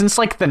mean since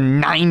like the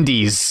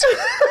 90s.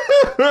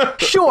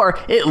 Sure,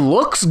 it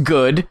looks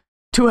good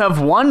to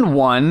have won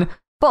one,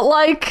 but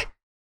like,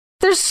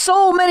 there's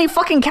so many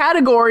fucking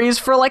categories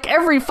for like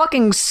every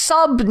fucking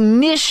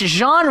sub-niche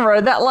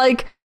genre that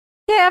like,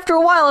 yeah, after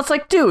a while it's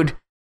like, dude,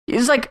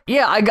 it's like,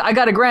 yeah, I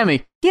got a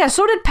Grammy. Yeah,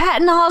 so did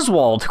Patton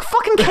Oswalt. Who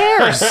fucking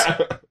cares?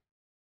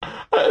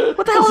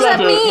 What the hell does that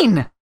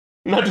mean?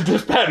 Not to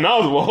diss Patton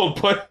Oswalt,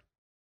 but...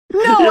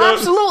 No,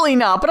 absolutely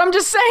not, but I'm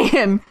just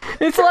saying.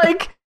 It's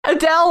like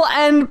Adele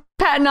and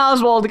Patton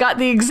Oswalt got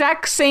the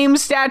exact same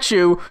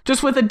statue,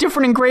 just with a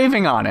different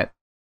engraving on it.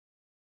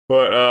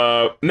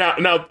 But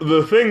now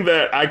the thing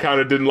that I kind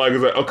of didn't like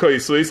is that, okay,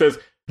 so he says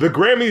the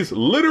Grammys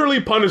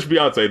literally punished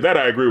Beyonce. That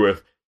I agree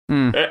with.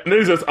 And then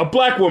he says a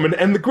black woman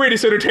and the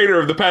greatest entertainer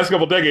of the past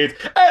couple decades.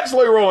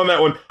 Absolutely roll on that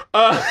one.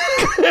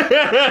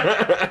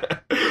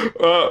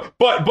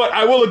 But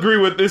I will agree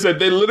with this that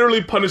they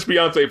literally punished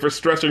Beyonce for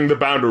stretching the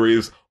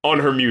boundaries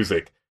on her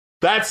music.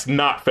 That's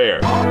not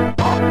fair.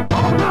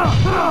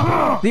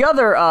 The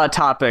other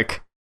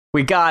topic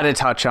we gotta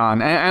touch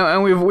on,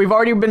 and we've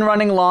already been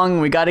running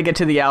long. We gotta get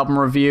to the album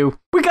review.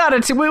 We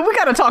gotta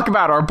talk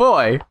about our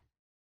boy.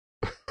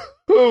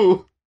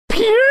 Who?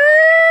 PewDiePie.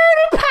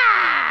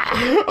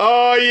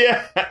 Oh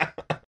yeah.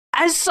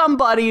 As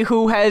somebody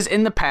who has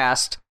in the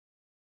past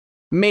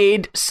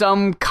made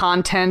some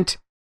content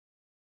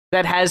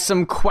that has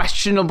some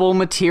questionable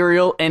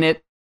material in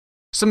it,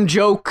 some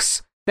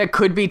jokes that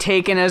could be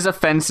taken as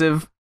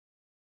offensive,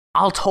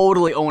 I'll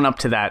totally own up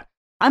to that.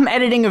 I'm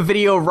editing a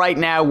video right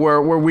now where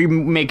we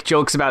make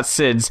jokes about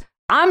SIDS.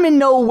 I'm in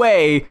no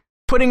way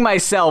putting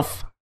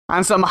myself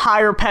on some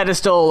higher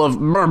pedestal of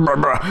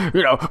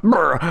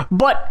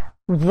but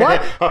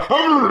what?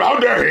 How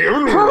dare he?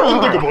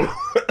 Unthinkable.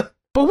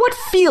 But what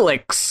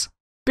Felix,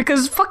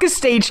 because fuck his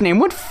stage name.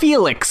 What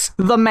Felix,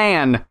 the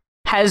man,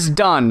 has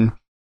done.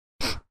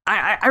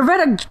 I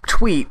read a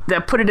tweet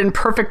that put it in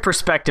perfect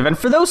perspective, and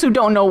for those who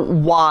don't know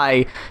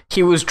why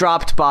he was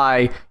dropped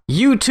by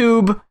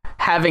YouTube,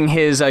 having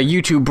his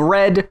YouTube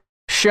Red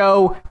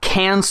show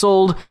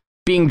canceled,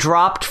 being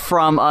dropped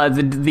from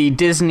the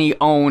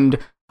Disney-owned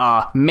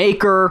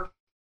Maker,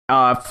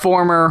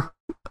 former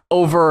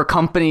over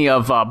company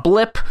of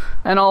Blip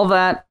and all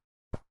that.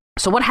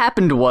 So what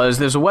happened was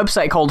there's a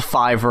website called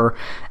Fiverr,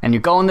 and you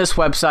go on this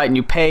website and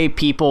you pay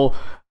people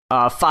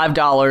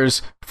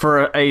 $5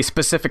 for a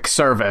specific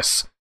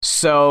service.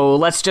 So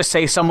let's just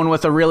say someone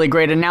with a really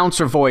great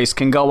announcer voice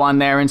can go on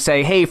there and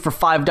say, hey, for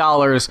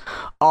 $5,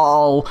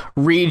 I'll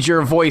read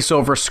your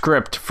voiceover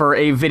script for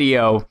a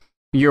video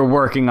you're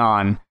working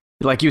on.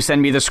 Like, you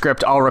send me the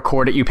script, I'll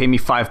record it, you pay me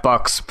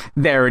 $5.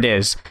 There it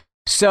is.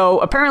 So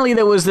apparently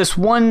there was this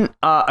one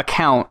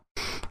account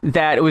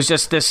that was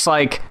just this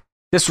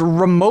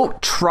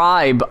remote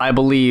tribe, I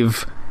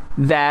believe,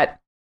 that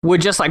would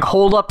just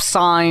hold up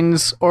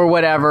signs or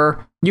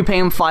whatever. You pay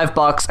them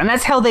 $5, and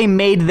that's how they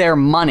made their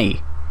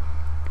money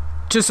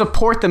to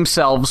support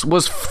themselves,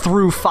 was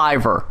through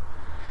Fiverr.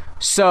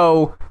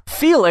 So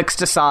Felix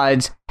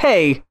decides,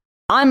 hey,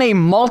 I'm a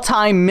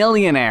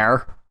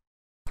multi-millionaire.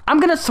 I'm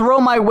gonna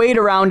throw my weight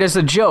around as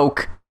a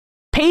joke,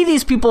 pay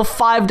these people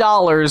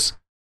 $5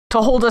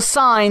 to hold a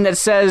sign that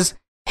says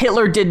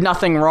Hitler did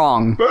nothing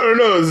wrong.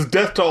 No, it's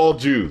death to all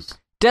Jews.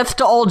 Death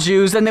to all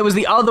Jews. Then there was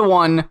the other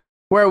one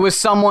where it was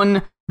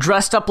someone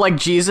dressed up like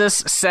Jesus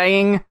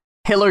saying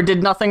Hitler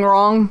did nothing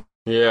wrong.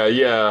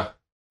 Yeah.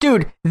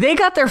 Dude, they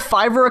got their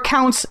Fiverr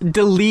accounts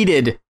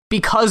deleted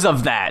because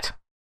of that.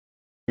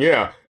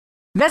 Yeah.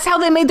 That's how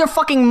they made their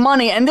fucking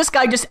money, and this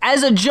guy just,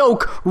 as a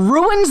joke,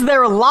 ruins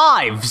their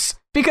lives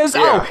because,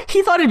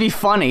 he thought it'd be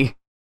funny.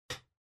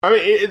 I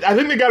mean, I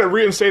think they got it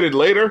reinstated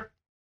later.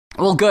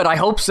 Well, good, I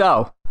hope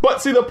so.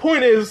 But see, the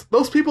point is,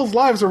 those people's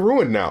lives are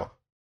ruined now.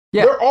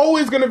 Yeah. They're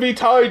always going to be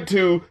tied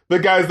to the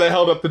guys that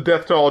held up the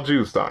death to all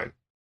Jews sign.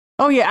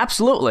 Oh, yeah,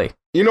 absolutely.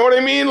 You know what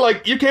I mean?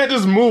 You can't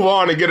just move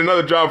on and get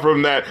another job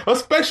from that,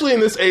 especially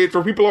in this age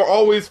where people are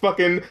always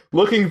fucking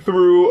looking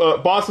through,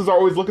 bosses are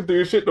always looking through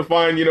your shit to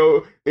find,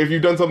 if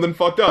you've done something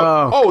fucked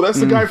up. Oh, that's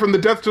the guy from the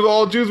Death to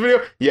all Jews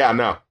video? Yeah,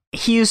 no.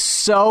 He is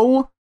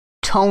so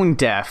tone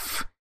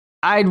deaf.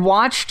 I'd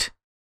watched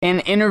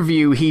an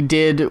interview he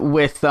did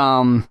with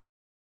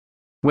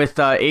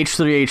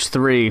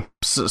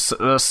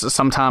H3H3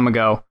 some time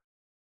ago,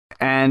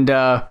 and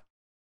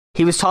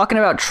he was talking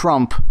about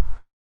Trump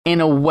in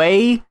a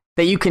way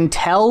that you can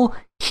tell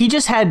he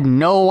just had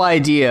no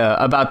idea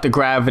about the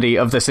gravity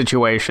of the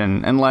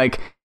situation, and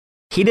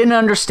he didn't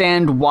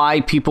understand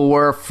why people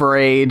were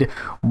afraid,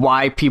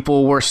 why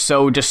people were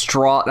so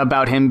distraught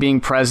about him being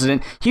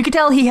president. You could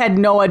tell he had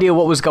no idea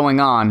what was going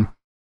on.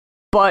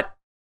 But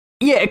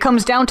yeah, it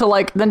comes down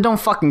to then don't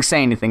fucking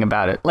say anything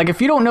about it.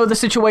 If you don't know the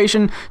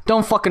situation,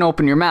 don't fucking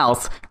open your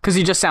mouth, because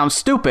you just sound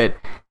stupid.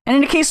 And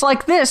in a case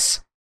like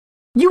this,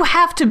 you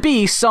have to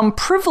be some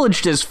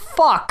privileged as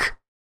fuck,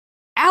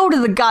 out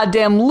of the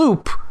goddamn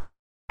loop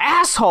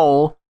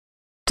asshole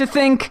to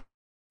think,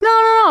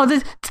 no,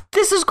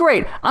 this is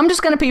great. I'm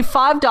just gonna pay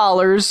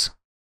 $5,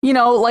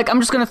 I'm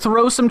just gonna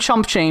throw some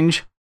chump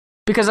change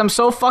because I'm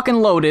so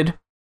fucking loaded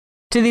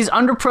to these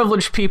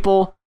underprivileged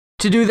people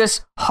to do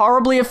this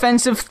horribly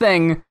offensive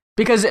thing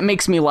because it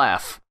makes me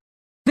laugh.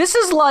 This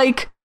is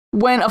like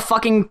when a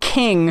fucking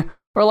king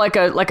or like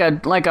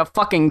a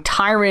fucking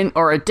tyrant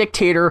or a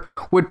dictator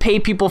would pay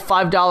people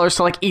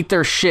 $5 to eat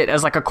their shit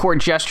as a court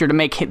gesture to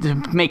make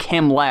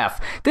him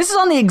laugh. This is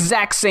on the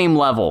exact same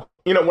level.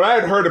 When I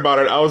had heard about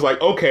it, I was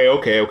like,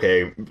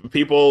 okay.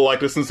 People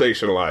like to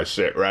sensationalize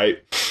shit, right?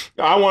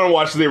 I want to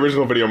watch the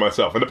original video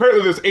myself. And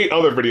apparently there's 8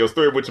 other videos,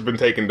 3 of which have been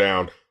taken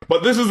down.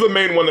 But this is the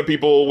main one that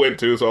people went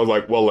to, so I was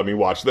like, well, let me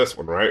watch this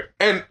one, right?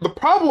 And the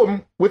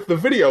problem with the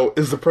video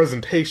is the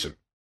presentation.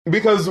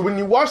 Because when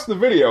you watch the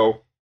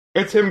video,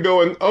 it's him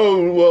going,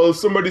 oh, well,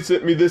 somebody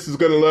sent me this is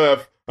gonna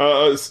laugh.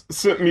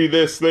 Sent me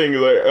this thing,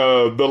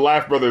 the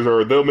Laugh Brothers,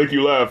 or they'll make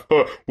you laugh.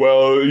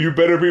 Well, you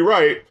better be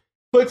right.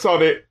 Clicks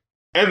on it.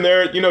 And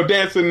they're,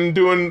 dancing and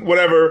doing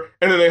whatever,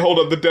 and then they hold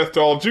up the Death to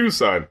all Jews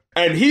sign.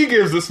 And he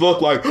gives this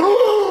look like,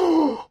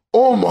 oh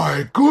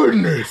my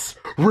goodness,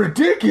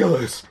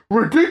 ridiculous.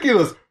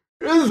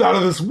 This is out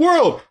of this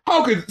world.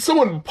 How could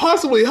someone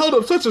possibly hold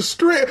up such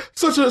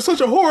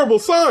a horrible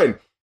sign?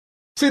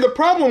 See, the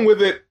problem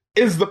with it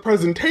is the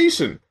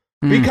presentation.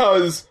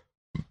 Because,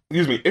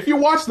 if you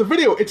watch the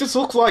video, it just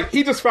looks like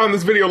he just found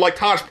this video like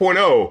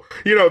Tosh.0.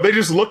 They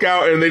just look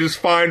out and they just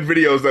find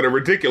videos that are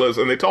ridiculous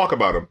and they talk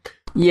about them.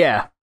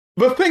 Yeah.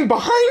 The thing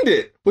behind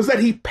it was that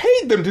he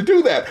paid them to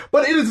do that,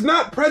 but it is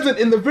not present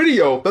in the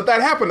video that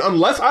happened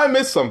unless I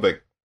missed something.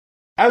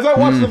 As I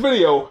watched the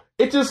video,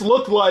 it just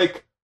looked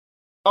like,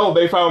 oh,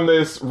 they found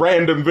this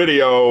random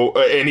video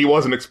and he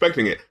wasn't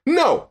expecting it.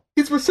 No,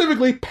 he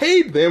specifically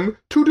paid them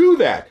to do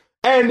that.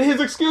 And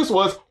his excuse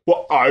was,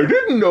 well, I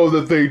didn't know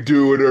that they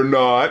do it or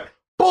not.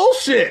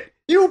 Bullshit!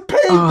 You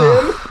paid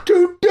them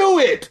to do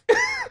it.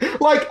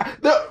 Like,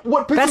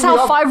 what pisses That's me how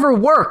off. Fiverr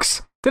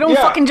works. They don't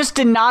fucking just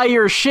deny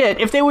your shit.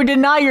 If they would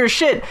deny your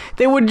shit,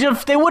 they would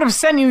have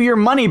sent you your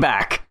money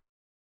back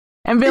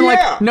and been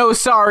like, no,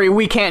 sorry,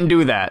 we can't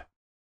do that.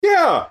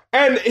 Yeah,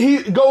 and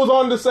he goes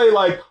on to say,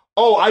 like,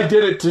 oh, I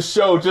did it to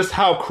show just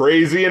how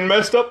crazy and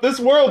messed up this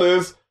world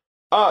is.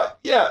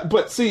 Yeah,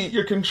 but see,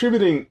 you're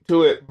contributing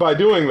to it by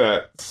doing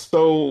that.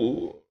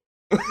 So,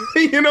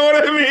 you know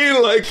what I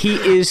mean? Like, he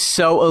is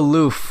so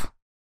aloof.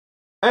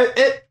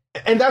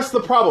 And that's the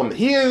problem.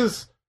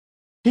 He's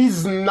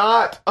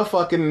not a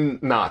fucking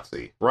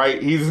Nazi,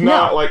 right? He's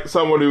not like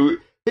someone who,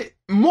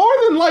 more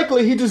than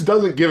likely, he just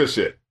doesn't give a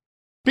shit.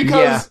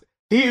 Because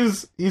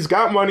he's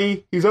got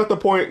money. He's at the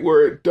point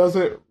where it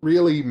doesn't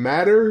really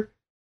matter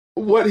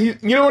what you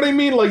know what I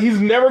mean? Like, he's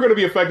never going to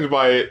be affected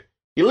by it.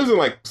 He lives in,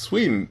 like,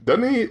 Sweden,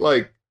 doesn't he?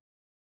 Like,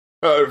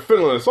 Finland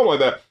or something like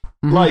that.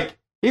 Mm-hmm. Like,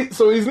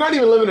 so he's not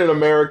even living in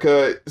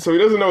America, so he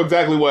doesn't know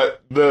exactly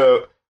what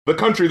the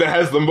country that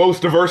has the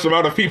most diverse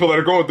amount of people that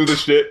are going through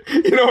this shit.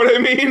 You know what I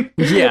mean?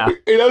 Yeah.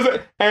 He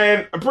doesn't,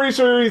 and I'm pretty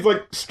sure he's,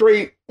 like,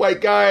 straight white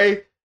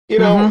guy. You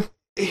know,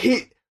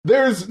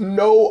 there's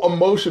no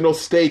emotional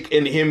stake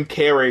in him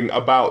caring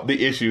about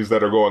the issues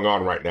that are going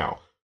on right now.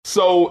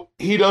 So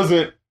he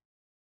doesn't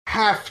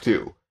have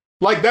to.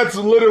 Like, that's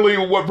literally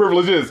what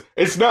privilege is.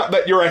 It's not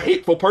that you're a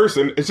hateful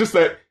person. It's just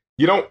that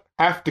you don't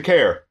have to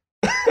care.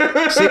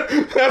 That's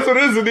what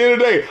it is at the end of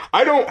the day.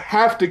 I don't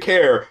have to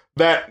care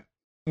that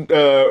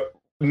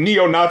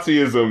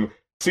neo-Nazism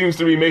seems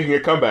to be making a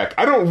comeback.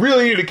 I don't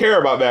really need to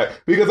care about that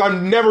because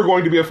I'm never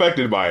going to be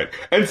affected by it.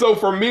 And so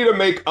for me to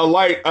make a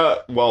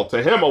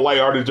to him, a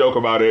lighthearted joke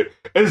about it,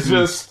 it's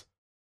just,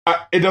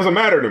 it doesn't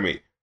matter to me.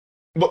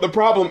 But the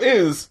problem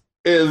is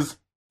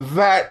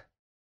that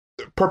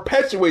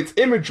perpetuates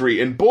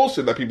imagery and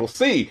bullshit that people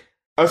see,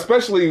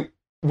 especially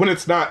when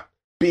it's not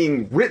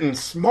being written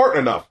smart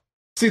enough.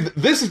 See,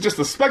 this is just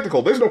a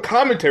spectacle. There's no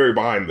commentary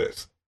behind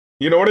this.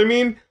 You know what I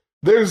mean?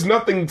 There's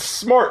nothing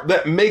smart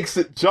that makes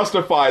it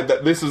justified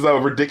that this is a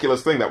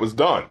ridiculous thing that was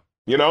done,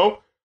 you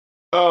know?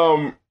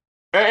 And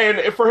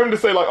for him to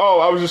say, like, oh,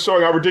 I was just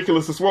showing how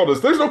ridiculous this world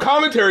is, there's no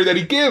commentary that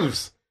he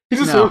gives. He's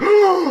just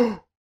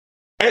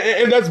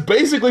and that's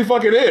basically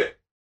fucking it.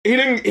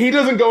 He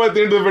doesn't go at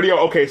the end of the video,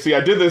 okay, see,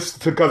 I did this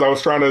because I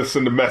was trying to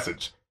send a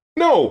message.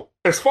 No,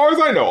 as far as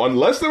I know,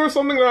 unless there was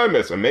something that I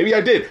missed, and maybe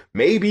I did,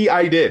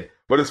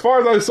 but as far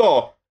as I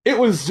saw, it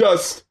was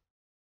just,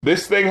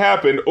 this thing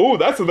happened, oh,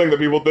 that's the thing that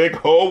people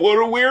think, oh, what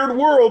a weird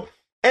world.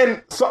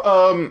 And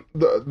so,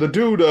 the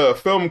dude,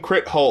 Film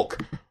Crit Hulk,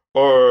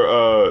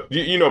 or,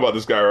 you know about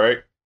this guy, right?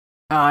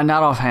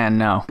 Not offhand,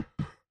 no.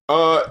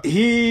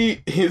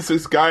 He's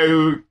this guy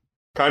who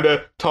kind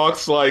of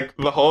talks like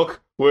the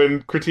Hulk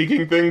when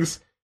critiquing things.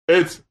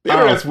 The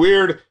internet's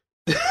weird.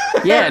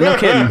 Yeah, no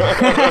kidding.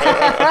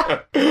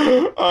 That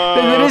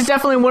is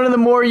definitely one of the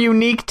more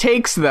unique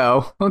takes,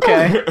 though.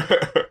 Okay.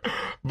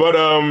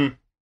 But,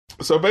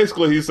 so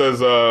basically he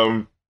says,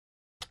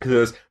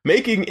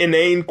 making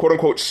inane,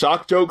 quote-unquote,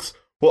 shock jokes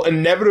will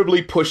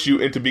inevitably push you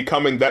into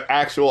becoming that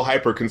actual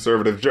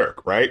hyper-conservative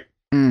jerk, right?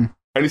 And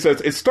he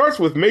says, it starts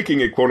with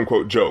making a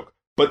quote-unquote joke,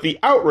 but the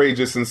outrage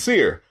is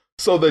sincere,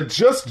 so the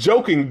just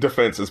joking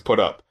defense is put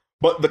up.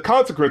 But the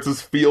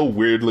consequences feel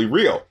weirdly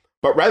real.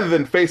 But rather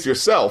than face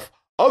yourself,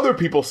 other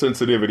people's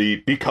sensitivity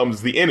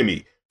becomes the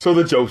enemy. So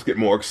the jokes get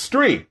more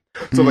extreme.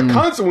 So the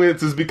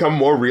consequences become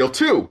more real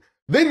too.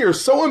 Then you're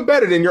so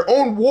embedded in your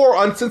own war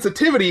on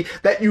sensitivity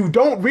that you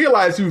don't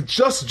realize you've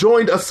just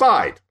joined a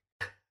side.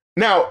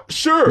 Now,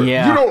 sure,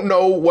 you don't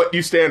know what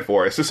you stand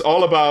for. It's just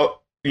all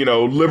about,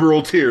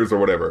 liberal tears or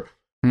whatever.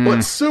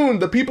 But soon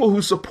the people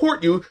who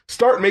support you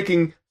start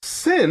making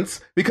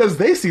sense because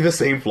they see the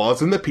same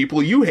flaws in the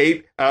people you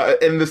hate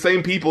and the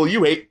same people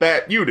you hate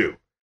that you do.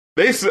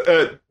 They see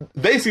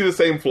the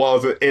same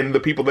flaws in the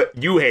people that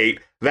you hate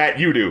that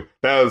you do.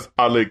 That was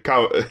oddly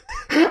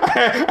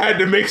I had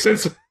to make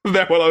sense of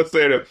that while I was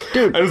saying it.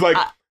 Dude, I was like,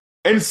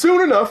 and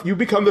soon enough, you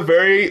become the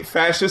very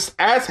fascist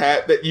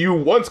asshat that you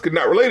once could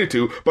not relate it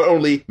to, but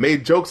only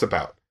made jokes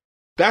about.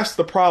 That's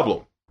the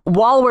problem.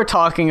 While we're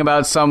talking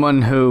about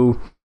someone who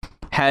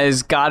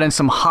has gotten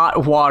some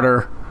hot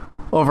water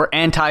over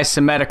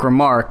anti-Semitic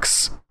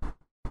remarks,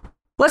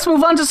 let's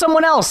move on to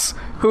someone else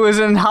who is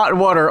in hot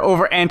water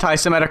over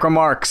anti-Semitic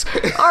remarks.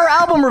 Our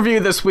album review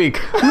this week,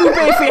 Lupe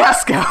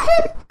Fiasco.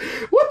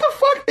 What the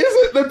fuck is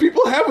it that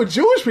people have with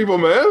Jewish people,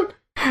 man?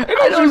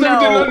 I don't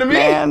know,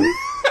 man.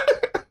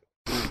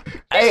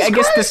 I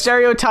guess the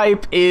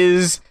stereotype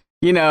is,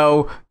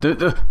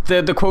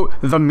 the quote,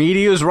 the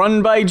media is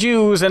run by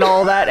Jews and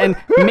all that, and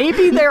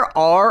maybe there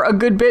are a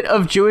good bit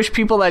of Jewish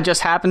people that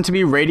just happen to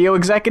be radio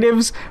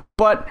executives,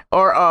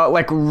 or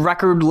like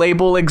record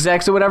label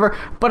execs or whatever,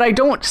 but I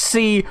don't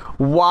see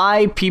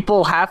why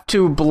people have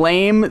to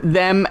blame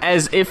them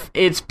as if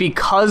it's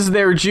because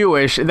they're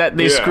Jewish that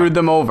they screwed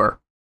them over.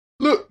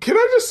 Look, can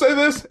I just say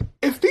this?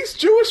 If these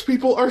Jewish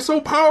people are so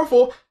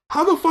powerful,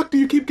 how the fuck do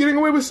you keep getting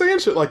away with saying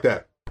shit like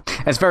that?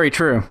 That's very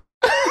true.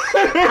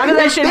 How did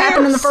that shit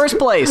happen in the first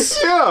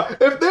place? Yeah,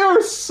 if they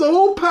are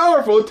so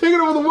powerful and taking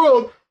over the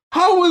world,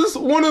 how was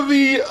one of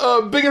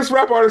the biggest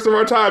rap artists of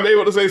our time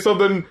able to say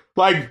something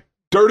like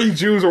dirty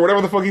Jews or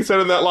whatever the fuck he said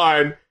in that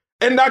line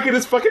and not get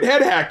his fucking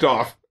head hacked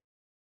off?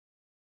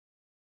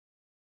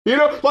 You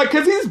know, like,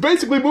 because he's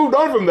basically moved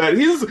on from that.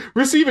 He's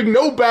receiving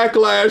no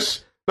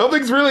backlash.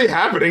 Nothing's really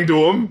happening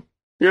to him.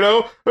 You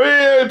know?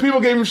 I mean, people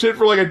gave him shit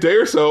for like a day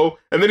or so,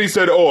 and then he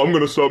said, oh, I'm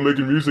going to stop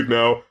making music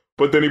now.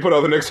 But then he put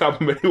out the next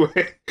album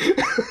anyway.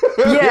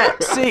 Yeah,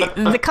 see,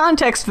 the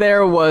context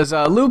there was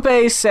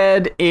Lupe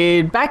said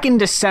back in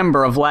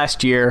December of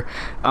last year,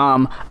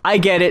 I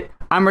get it.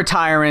 I'm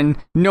retiring.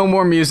 No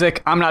more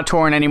music. I'm not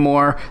touring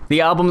anymore.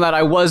 The album that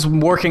I was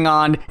working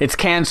on, it's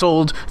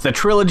canceled. The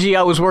trilogy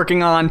I was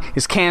working on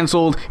is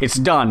canceled. It's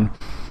done.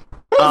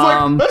 I was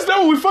like, that's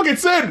not what we fucking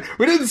said.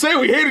 We didn't say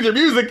we hated your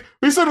music.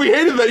 We said we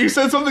hated that you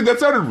said something that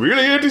sounded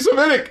really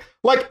anti-Semitic.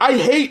 Like, I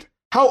hate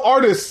how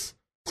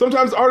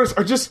sometimes artists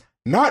are just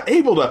not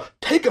able to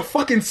take a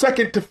fucking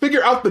second to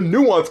figure out the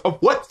nuance of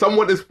what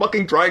someone is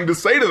fucking trying to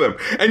say to them.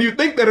 And you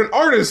think that an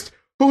artist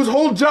whose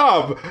whole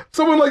job,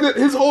 someone like that,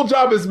 his whole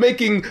job is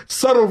making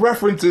subtle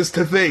references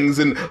to things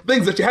and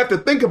things that you have to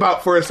think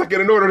about for a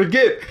second in order to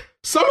get.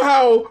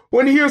 Somehow,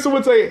 when you hear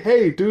someone say,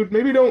 hey, dude,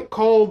 maybe don't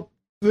call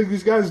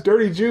these guys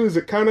dirty Jews,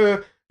 it kind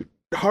of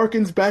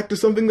harkens back to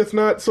something that's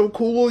not so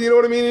cool, you know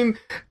what I mean?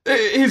 And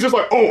he's just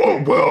like,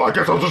 oh, well, I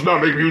guess I'll just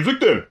not make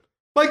music then.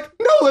 Like,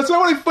 no, that's not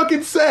what I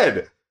fucking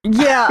said.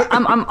 Yeah,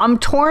 I'm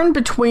torn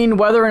between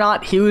whether or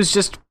not he was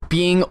just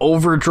being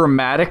over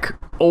dramatic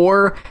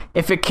or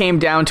if it came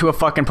down to a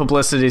fucking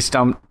publicity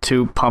stunt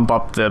to pump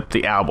up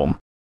the album.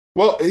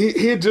 Well,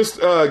 he had just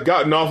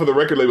gotten off of the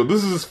record label.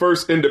 This is his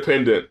first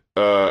independent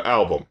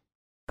album.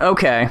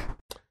 Okay.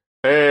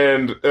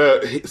 And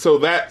so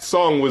that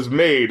song was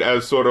made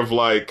as sort of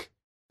like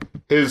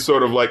his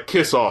sort of like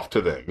kiss off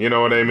to them. You know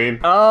what I mean?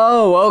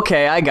 Oh,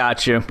 okay. I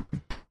got you.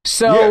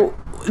 So,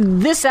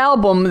 This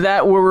album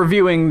that we're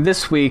reviewing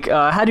this week,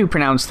 how do you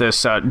pronounce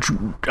this?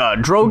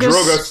 Drogas?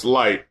 Drogas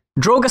Light.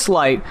 Drogas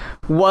Light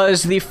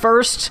was the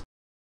first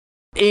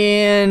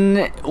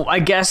in, I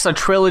guess, a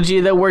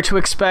trilogy that we're to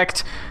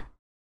expect.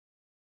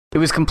 It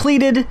was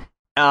completed,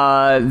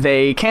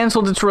 they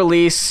canceled its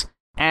release,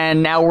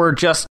 and now we're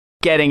just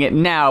getting it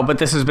now, but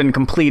this has been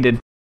completed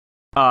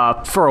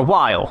for a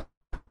while,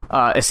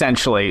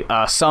 essentially.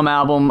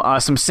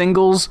 Some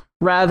singles,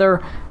 rather,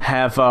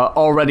 have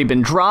already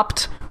been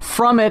dropped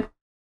from it,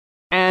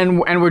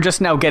 and we're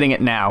just now getting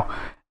it now.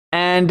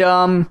 And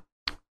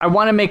I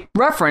want to make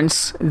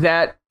reference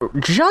that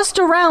just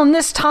around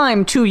this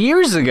time, 2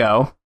 years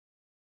ago,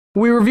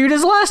 we reviewed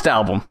his last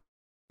album.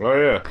 Oh,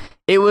 yeah.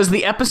 It was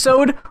the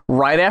episode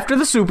right after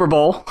the Super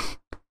Bowl,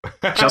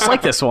 just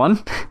like this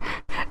one.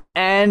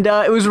 And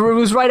it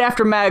was right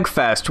after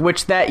MagFest,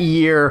 which that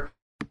year,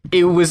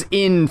 it was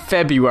in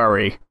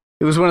February.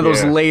 It was one of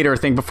those later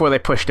things before they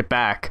pushed it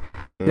back.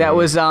 Mm-hmm. That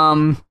was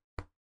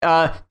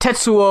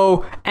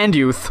Tetsuo and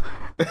Youth.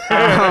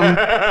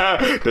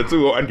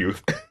 Tetsuo and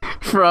Youth.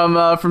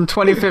 From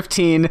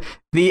 2015,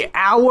 the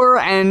hour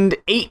and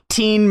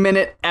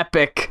 18-minute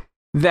epic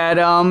that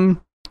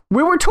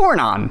we were torn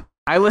on.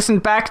 I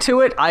listened back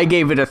to it. I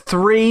gave it a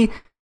 3.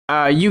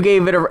 You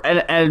gave it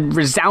a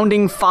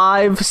resounding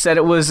 5. Said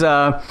it was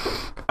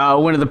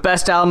one of the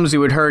best albums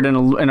you had heard in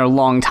a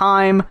long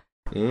time.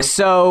 Mm.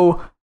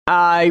 So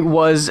I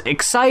was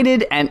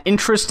excited and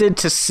interested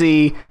to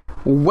see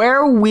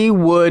where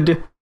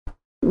the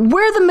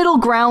middle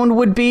ground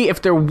would be,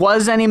 if there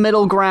was any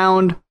middle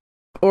ground,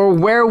 or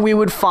where we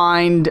would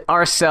find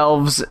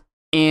ourselves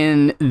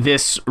in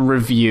this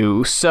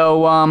review.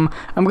 So I'm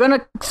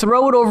gonna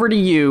throw it over to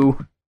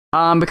you.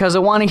 Because I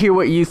want to hear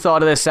what you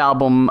thought of this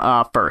album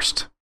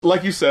first.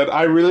 Like you said,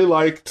 I really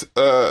liked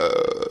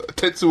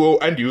Tetsuo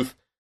and Youth.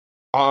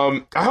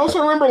 I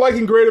also remember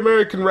liking Great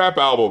American Rap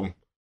Album.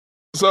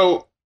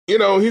 So, you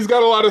know, he's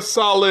got a lot of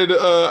solid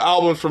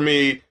albums for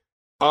me.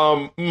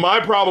 My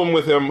problem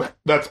with him,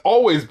 that's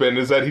always been,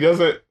 is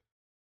that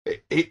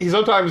he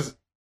sometimes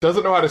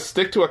doesn't know how to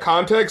stick to a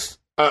context,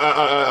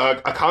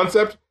 a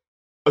concept,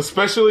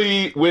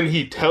 especially when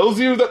he tells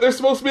you that there's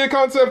supposed to be a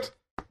concept.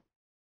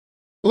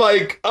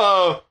 Like,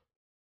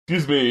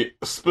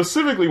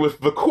 specifically with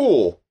The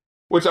Cool,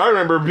 which I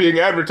remember being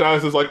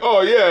advertised as like,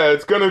 oh yeah,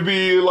 it's gonna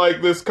be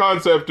like this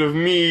concept of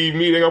me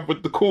meeting up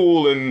with The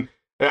Cool, and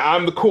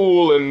I'm The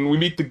Cool, and we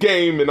meet the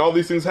game, and all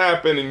these things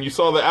happen, and you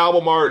saw the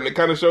album art, and it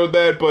kind of showed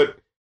that, but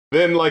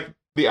then, like,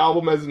 the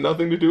album has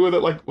nothing to do with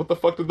it. Like, what the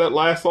fuck did that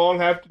last song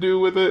have to do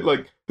with it?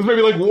 Like, there's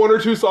maybe like 1 or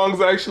 2 songs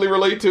that actually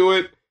relate to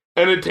it,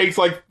 and it takes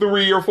like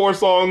 3 or 4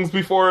 songs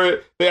before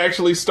they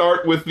actually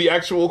start with the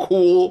actual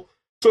Cool.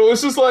 So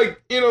it's just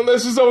like, you know,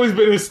 that's just always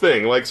been his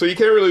thing. Like, so you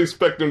can't really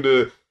expect him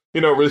to,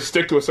 you know, really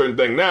stick to a certain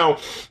thing. Now,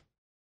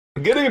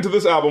 getting into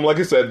this album, like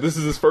I said, this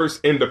is his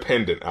first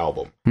independent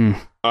album.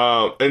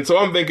 And so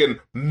I'm thinking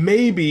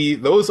maybe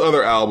those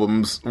other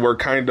albums were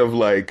kind of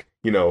like,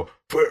 you know,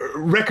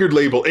 record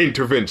label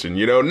intervention,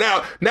 you know?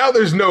 Now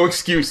there's no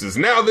excuses.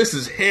 Now this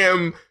is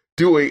him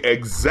doing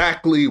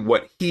exactly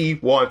what he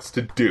wants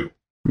to do.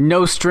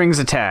 No strings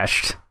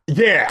attached.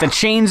 Yeah. The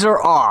chains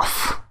are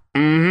off.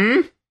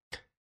 Mm-hmm.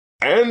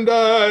 And,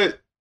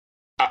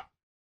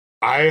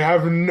 I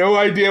have no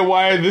idea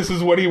why this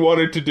is what he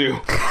wanted to do.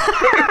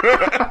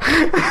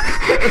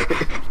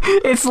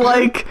 It's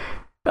like,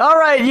 all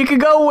right, you can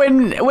go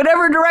in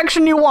whatever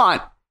direction you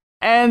want.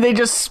 And they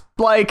just,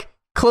 like,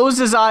 closed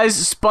his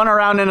eyes, spun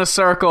around in a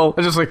circle,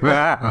 and just like,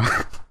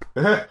 ah.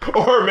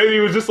 Or maybe he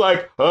was just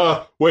like,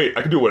 wait,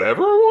 I can do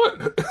whatever I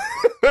want?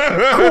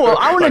 Cool,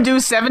 I want to do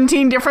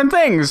 17 different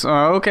things.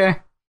 Oh, okay.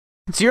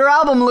 It's your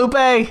album,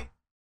 Lupe.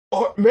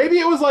 Or maybe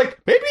it was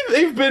like, maybe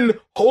they've been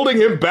holding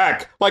him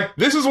back. Like,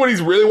 this is what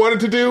he's really wanted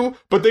to do,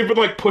 but they've been,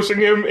 like, pushing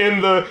him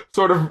in the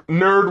sort of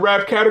nerd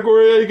rap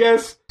category, I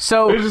guess.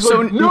 So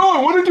like, no, I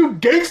want to do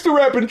gangster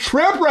rap and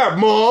trap rap,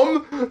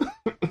 Mom!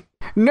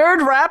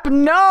 Nerd rap,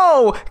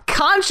 no!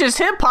 Conscious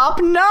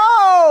hip-hop,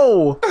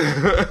 no!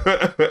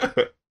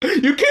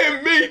 You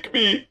can't make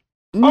me!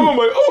 I'm on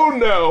my own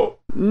now!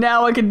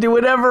 Now I can do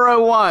whatever I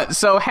want,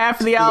 so half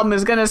of the album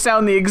is gonna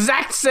sound the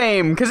exact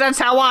same, because that's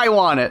how I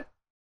want it.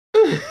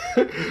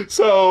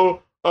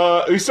 So,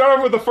 we start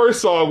off with the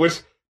first song, which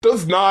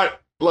does not,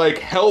 like,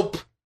 help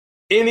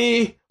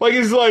any... Like,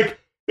 it's like...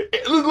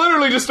 It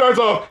literally just starts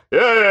off,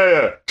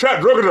 yeah.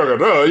 Trap, droga,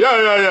 no,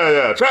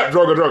 yeah. Trap,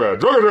 droga, trap,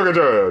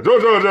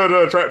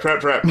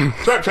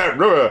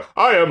 droga.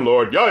 I am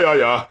Lord,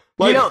 yeah.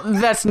 Like, You know,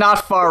 that's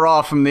not far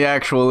off from the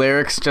actual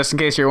lyrics, just in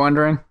case you're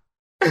wondering.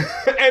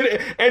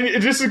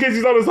 and just in case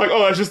you thought it was like,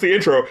 oh, that's just the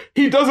intro.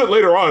 He does it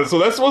later on, so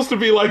that's supposed to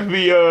be like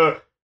the,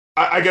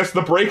 I guess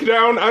the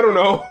breakdown. I don't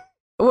know.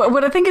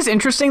 What I think is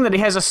interesting that he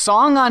has a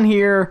song on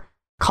here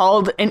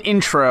called an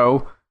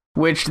intro,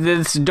 which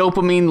this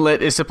dopamine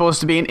lit is supposed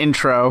to be an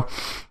intro.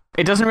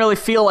 It doesn't really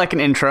feel like an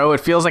intro. It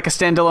feels like a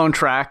standalone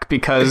track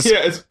because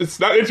it's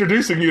not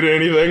introducing you to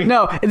anything.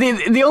 No,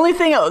 the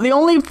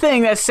only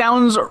thing that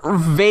sounds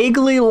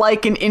vaguely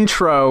like an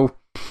intro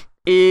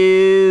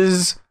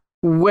is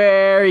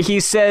where he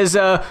says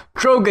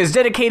drogas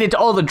dedicated to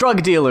all the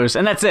drug dealers,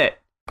 and that's it.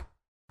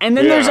 And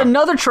then there's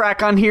another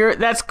track on here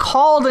that's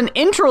called an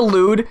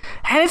interlude,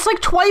 and it's like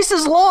twice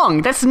as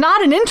long. That's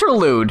not an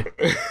interlude.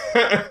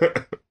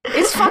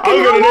 It's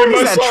fucking how long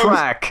is that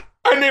track?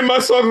 I name my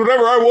songs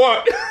whatever I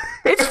want.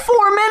 It's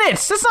 4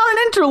 minutes. That's not an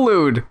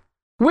interlude.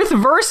 With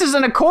verses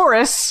and a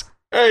chorus.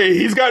 Hey,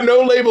 he's got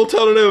no label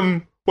telling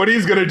him what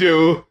he's gonna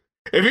do.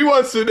 If he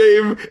wants to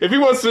name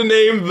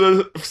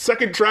the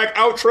second track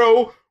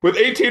outro with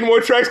 18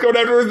 more tracks going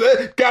after,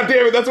 god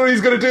damn it, that's what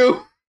he's gonna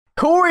do.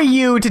 Who are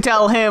you to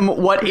tell him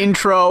what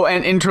intro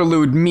and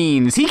interlude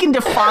means? He can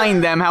define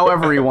them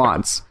however he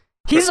wants.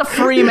 He's a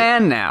free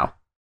man now.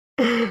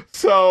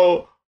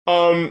 So,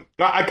 I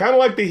kind of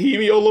like the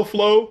Hemiola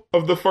flow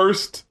of the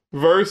first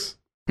verse.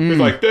 It's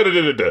like da da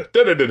da da da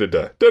da da da da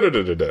da da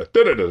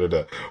da da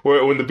da,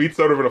 when the beats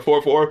start over in a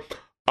 4/4.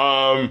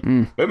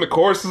 Then the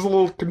chorus is a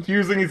little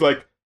confusing. He's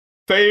like,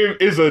 "Fame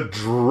is a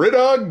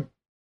dritta."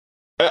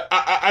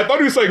 I thought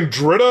he was saying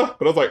dritta,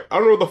 but I was like, I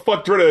don't know what the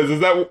fuck dritta is. Is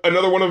that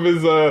another one of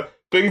his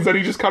things that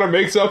he just kind of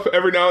makes up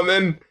every now and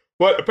then?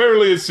 But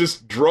apparently it's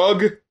just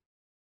drug.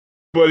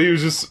 But he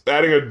was just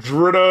adding a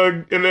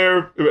dritta in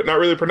there, but not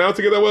really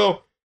pronouncing it that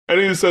well. And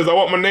he just says, I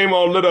want my name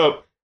all lit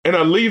up, and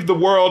I leave the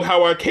world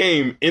how I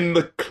came, in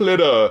the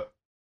clitter.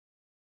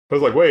 I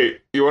was like,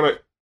 wait, you want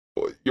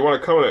to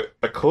come in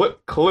a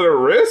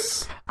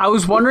clitoris? I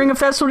was wondering if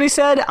that's what he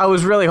said. I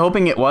was really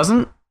hoping it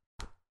wasn't.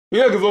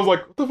 Yeah, because I was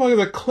like, what the fuck is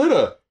a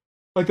clitter?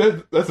 Like,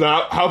 that's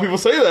not how people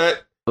say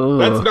that. Ugh.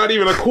 That's not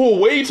even a cool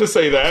way to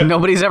say that.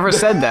 Nobody's ever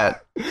said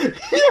that.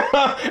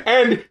 Yeah,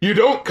 and you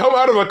don't come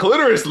out of a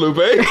clitoris, Lupe.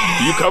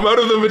 You come out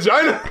of the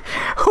vagina.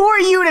 Who are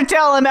you to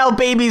tell him how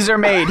babies are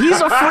made?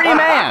 He's a free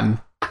man.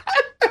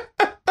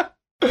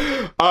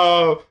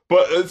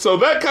 But so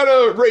that kind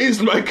of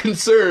raised my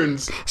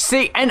concerns.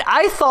 See, and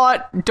I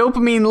thought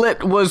Dopamine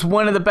Lit was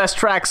one of the best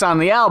tracks on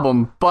the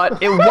album,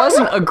 but it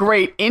wasn't a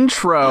great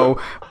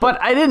intro,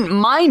 but I didn't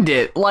mind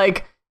it.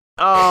 Like,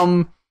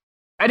 I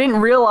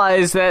didn't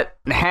realize that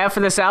half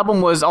of this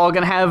album was all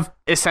gonna have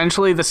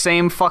essentially the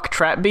same fuck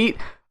trap beat,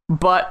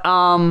 but,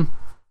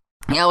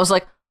 yeah, I was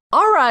like,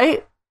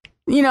 alright,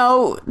 you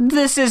know,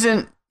 this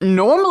isn't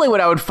normally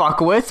what I would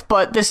fuck with,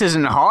 but this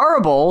isn't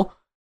horrible.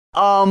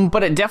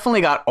 But it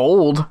definitely got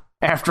old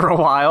after a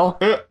while.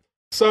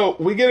 So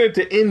we get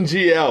into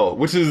NGL,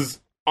 which is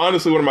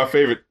honestly one of my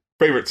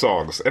favorite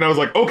songs. And I was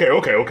like, okay.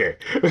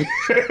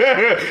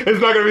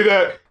 It's not gonna be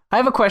that. I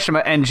have a question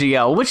about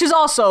NGL, which is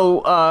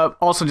also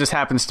just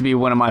happens to be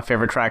one of my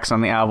favorite tracks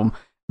on the album.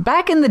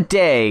 Back in the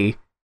day,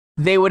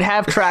 they would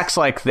have tracks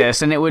like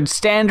this, and it would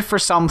stand for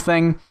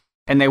something,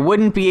 and they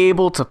wouldn't be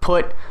able to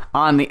put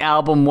on the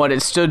album what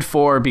it stood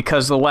for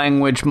because the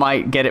language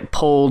might get it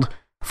pulled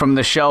from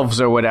the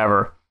shelves or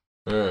whatever.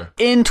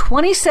 In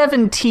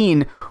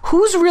 2017,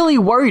 who's really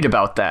worried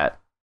about that?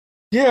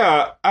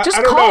 Yeah, just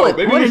I don't call know. it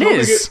Maybe what it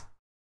is.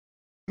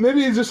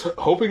 Maybe he's just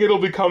hoping it'll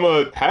become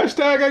a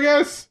hashtag, I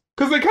guess?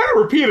 Because they kind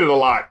of repeat it a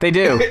lot. They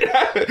do.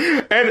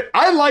 And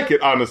I like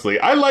it, honestly.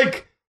 I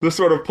like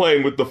sort of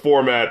playing with the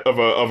format of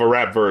a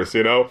rap verse,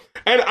 you know?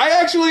 And I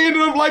actually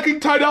ended up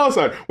liking Ty Dolla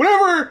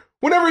 $ign.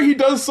 Whenever he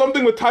does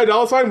something with Ty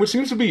Dolla $ign, which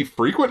seems to be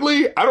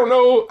frequently, I don't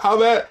know how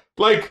that,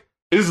 like,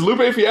 is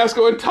Lupe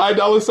Fiasco and Ty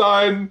Dolla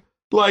 $ign,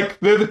 like,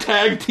 they're the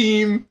tag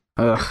team?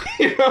 Ugh.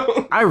 You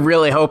know? I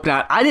really hope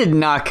not. I did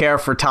not care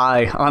for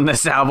Ty on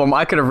this album.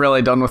 I could have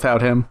really done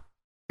without him.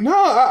 No,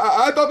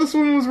 I thought this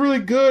one was really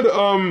good,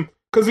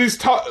 because he's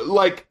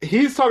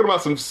talking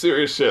about some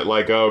serious shit,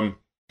 like,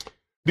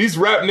 these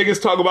rap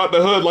niggas talk about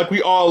the hood like we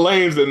all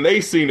lames and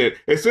they seen it.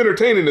 It's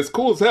entertaining, it's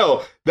cool as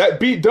hell. That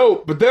beat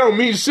dope, but they don't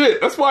mean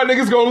shit. That's why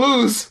niggas gonna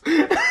lose.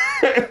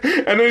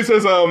 And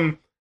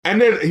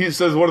then he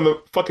says one of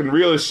the fucking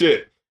realest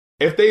shit.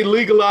 If they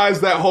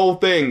legalize that whole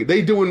thing,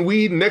 they doing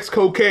weed next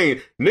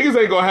cocaine. Niggas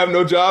ain't gonna have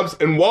no jobs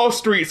and Wall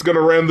Street's gonna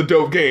run the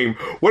dope game.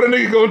 What a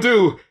nigga gonna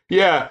do?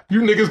 Yeah,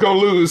 you niggas gonna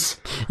lose.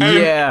 And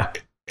yeah.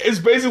 It's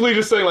basically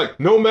just saying, like,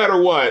 no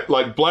matter what,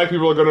 like, black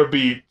people are gonna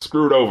be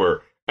screwed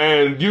over.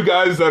 And you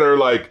guys that are,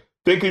 like,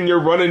 thinking you're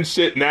running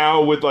shit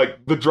now with,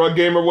 like, the drug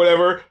game or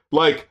whatever,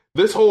 like,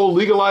 this whole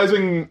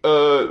legalizing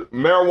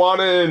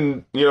marijuana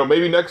and, you know,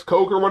 maybe next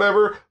coke or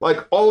whatever,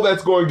 like, all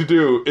that's going to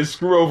do is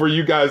screw over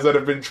you guys that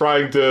have been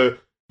trying to,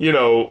 you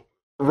know,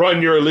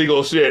 run your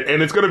illegal shit.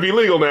 And it's going to be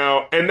legal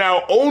now. And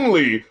now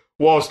only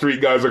Wall Street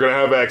guys are going to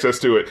have access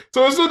to it.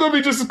 So it's still going to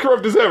be just as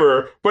corrupt as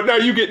ever, but now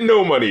you get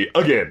no money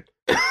again.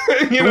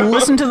 You know?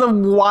 Listen to the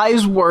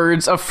wise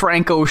words of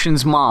Frank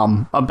Ocean's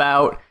mom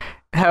about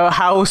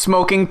how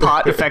smoking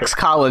pot affects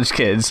college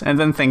kids, and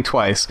then think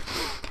twice.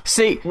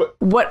 See,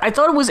 what I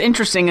thought was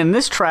interesting in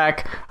this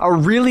track, a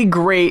really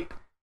great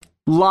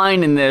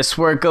line in this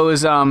where it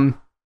goes,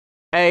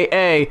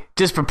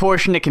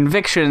 disproportionate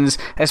convictions,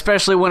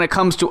 especially when it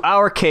comes to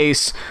our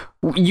case.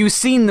 You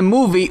seen the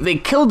movie, they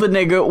killed the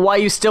nigga, why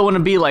you still want to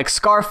be like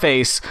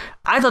Scarface?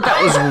 I thought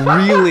that was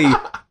really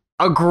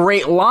a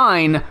great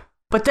line,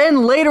 but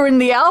then later in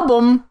the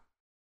album,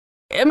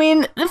 I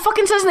mean, it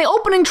fucking says in the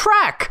opening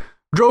track,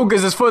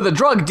 Drogas is for the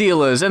drug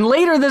dealers, and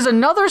later there's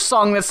another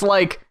song that's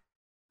like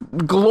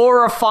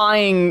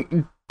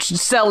glorifying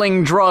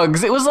selling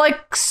drugs. It was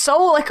like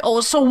so like, oh,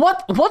 so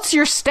what's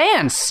your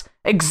stance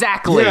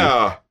exactly?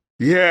 Yeah.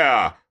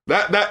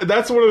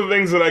 That's one of the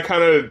things that I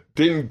kind of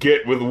didn't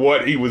get with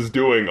what he was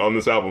doing on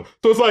this album.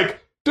 So it's like,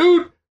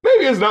 dude,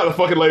 maybe it's not the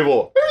fucking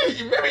label.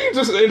 Maybe you're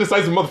just an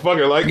indecisive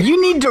motherfucker. Like,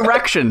 you need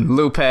direction,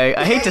 Lupe.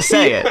 I hate to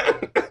say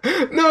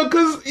it. No,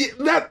 because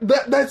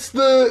that's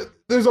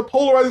there's a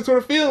polarizing sort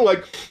of feeling.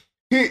 Like,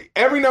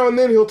 every now and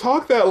then he'll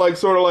talk that, like,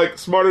 sort of like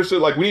smarter shit,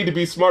 like, we need to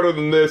be smarter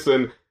than this,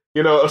 and,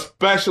 you know,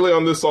 especially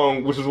on this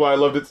song, which is why I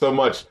loved it so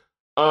much.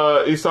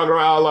 He's talking about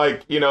how,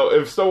 like, you know,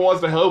 if someone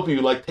wants to help you,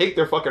 like, take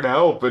their fucking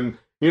help and,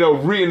 you know,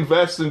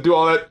 reinvest and do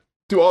all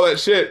that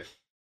shit.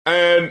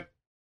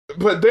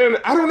 But then,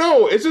 I don't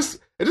know, it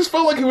just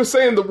felt like he was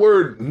saying the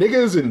word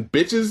niggas and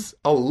bitches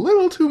a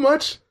little too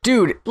much.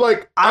 Dude,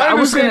 like, I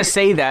was gonna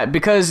say that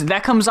because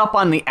that comes up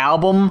on the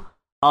album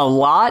a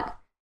lot.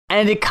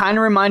 And it kind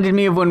of reminded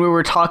me of when we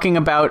were talking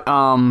about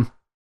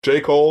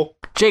J. Cole.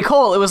 J.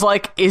 Cole. It was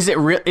like, is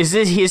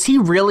he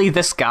really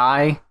this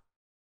guy?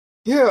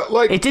 Yeah,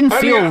 like, it didn't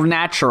feel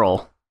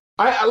natural.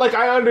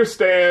 I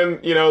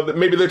understand, you know, that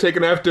maybe they're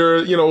taking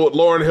after, you know, what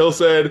Lauryn Hill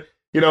said.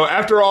 You know,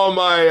 after all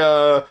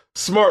my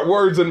smart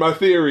words and my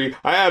theory,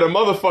 I add a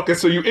motherfucker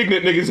so you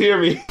ignorant niggas hear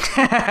me.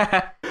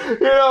 You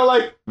know,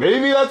 like,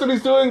 maybe that's what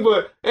he's doing,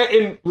 but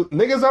and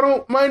niggas, I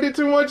don't mind it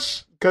too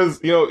much.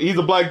 Because, you know, he's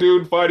a black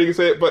dude, fine, you can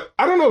say it, but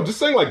I don't know, just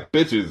saying, like,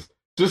 bitches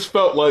just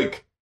felt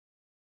like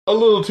a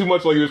little too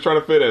much like he was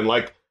trying to fit in.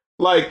 Like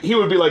he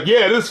would be like,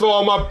 yeah, this is for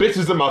all my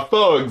bitches and my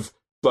thugs.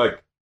 It's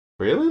like,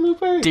 really,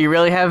 Lupe? Do you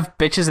really have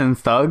bitches and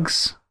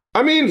thugs?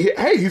 I mean,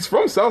 hey, he's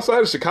from South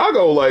Side of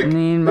Chicago, like,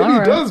 maybe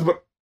he does,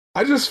 but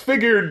I just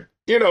figured,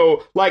 you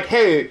know, like,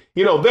 hey,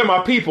 you know, they're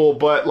my people,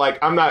 but, like,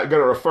 I'm not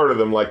gonna refer to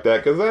them like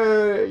that, because,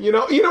 you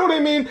know what I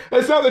mean?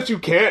 It's not that you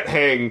can't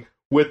hang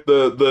with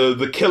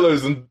the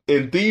killers and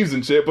thieves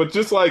and shit, but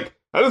just, like,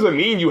 that doesn't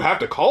mean you have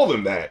to call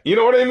them that. You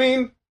know what I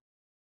mean?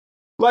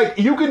 Like,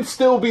 you can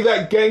still be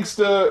that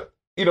gangsta,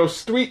 you know,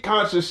 street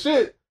conscious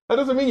shit. That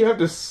doesn't mean you have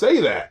to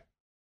say that.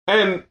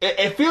 And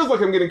it feels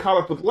like I'm getting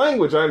caught up with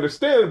language, I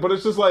understand, but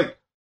it's just like,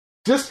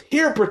 just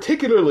here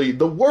particularly,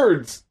 the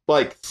words,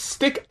 like,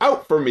 stick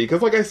out for me.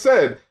 Because, like I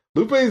said,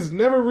 Lupe's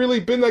never really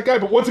been that guy,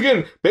 but once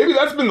again, maybe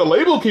that's been the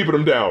label keeping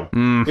him down.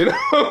 You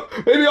know?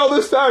 Maybe all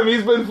this time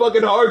he's been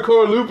fucking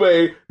hardcore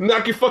Lupe,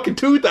 knock your fucking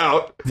tooth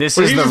out. This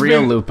is the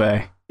real Lupe.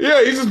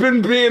 Yeah, he's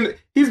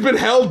been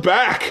held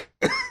back.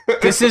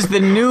 This is the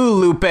new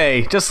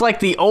Lupe, just like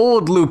the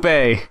old Lupe.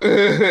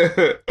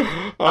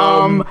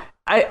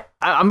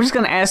 I'm just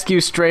gonna ask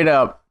you straight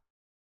up.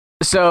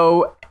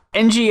 So,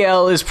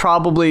 NGL is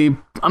probably,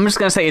 I'm just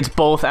gonna say it's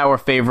both our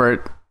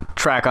favorite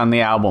track on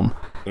the album.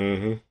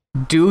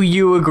 Mm-hmm. Do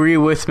you agree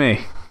with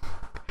me?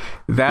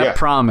 That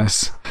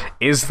Promise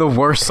is the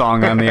worst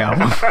song on the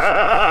album.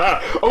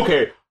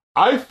 Okay,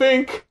 I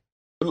think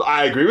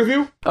I agree with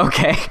you.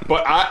 Okay.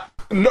 But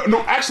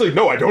actually,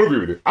 no, I don't agree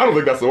with you. I don't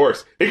think that's the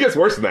worst. It gets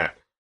worse than that.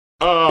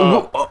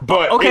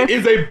 But okay.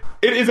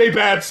 it is a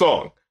bad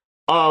song.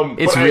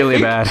 It's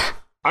really bad.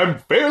 I'm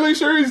fairly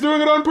sure he's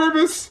doing it on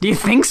purpose. Do you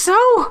think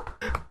so?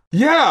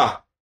 Yeah.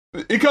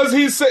 Because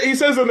he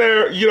says in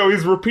there, you know,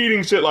 he's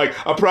repeating shit like,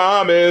 I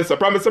promise, I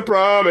promise, I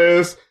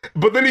promise.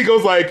 But then he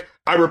goes like,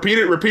 I repeat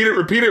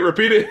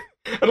it.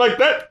 And like,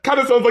 that kind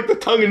of sounds like the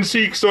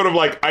tongue-in-cheek sort of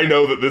like, I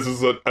know that this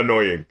is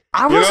annoying.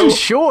 I wasn't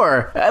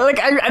sure. Like,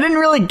 I didn't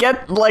really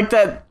get, like,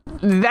 that.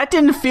 That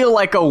didn't feel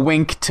like a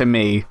wink to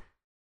me.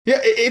 Yeah,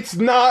 it's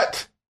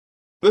not,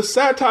 the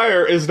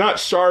satire is not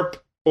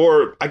sharp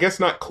or, I guess,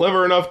 not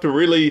clever enough to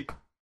really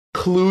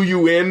clue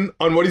you in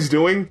on what he's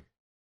doing.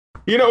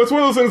 You know, it's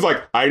one of those things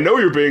like, I know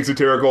you're being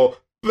satirical.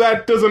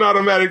 That doesn't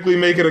automatically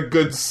make it a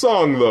good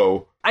song,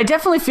 though. I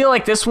definitely feel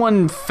like this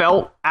one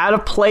felt out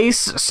of place,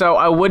 so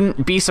I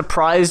wouldn't be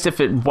surprised if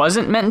it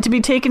wasn't meant to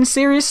be taken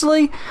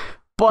seriously.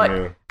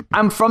 But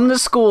I'm from the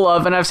school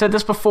of, and I've said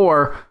this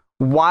before,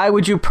 why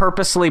would you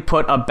purposely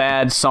put a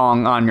bad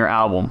song on your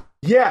album?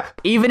 Yeah.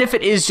 Even if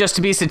it is just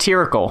to be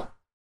satirical.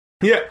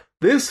 Yeah.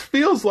 This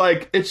feels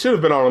like it should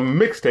have been on a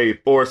mixtape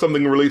or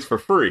something released for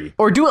free.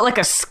 Or do it like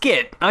a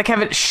skit, like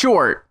have it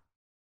short.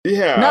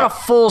 Yeah. Not a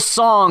full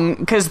song,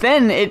 because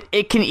then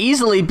it can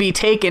easily be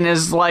taken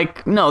as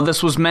like, no,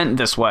 this was meant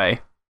this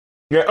way.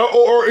 Yeah,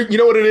 or you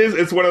know what it is?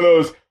 It's one of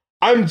those,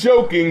 I'm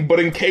joking, but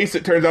in case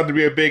it turns out to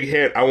be a big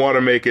hit, I want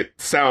to make it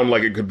sound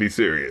like it could be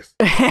serious.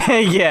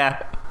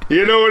 Yeah.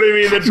 You know what I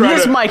mean?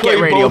 This might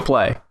get radio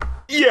play.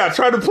 Yeah,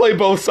 try to play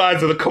both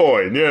sides of the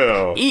coin, you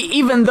know.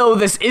 Even though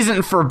this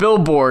isn't for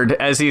Billboard,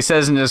 as he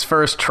says in his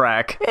first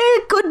track,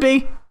 it could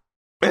be.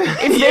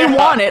 If they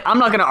want it, I'm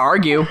not going to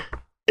argue.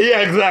 Yeah,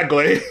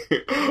 exactly.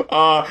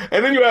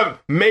 And then you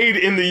have Made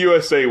in the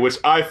USA, which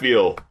I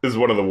feel is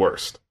one of the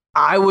worst.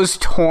 I was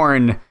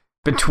torn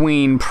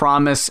between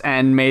Promise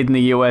and Made in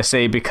the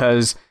USA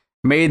because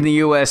Made in the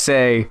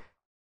USA,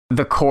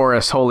 the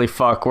chorus, holy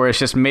fuck, where it's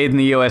just Made in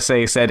the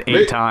USA said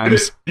 8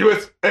 times.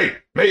 USA,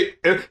 made.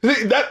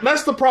 See,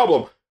 that's the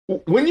problem.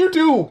 When you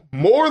do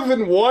more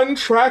than one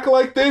track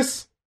like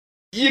this,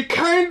 you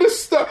kind of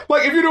stuck.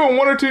 Like, if you're doing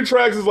 1 or 2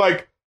 tracks, it's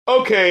like,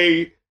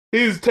 okay,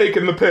 he's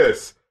taking the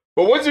piss.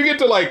 But once you get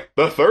to, like,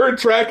 the 3rd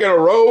track in a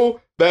row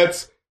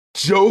that's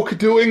joke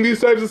doing these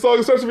types of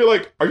songs, it starts to be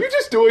like, are you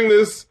just doing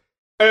this?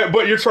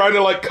 But you're trying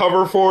to, like,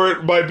 cover for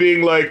it by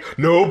being like,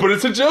 no, but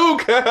it's a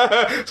joke.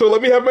 So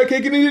let me have my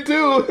cake and eat it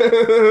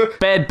too.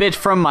 Bad bitch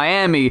from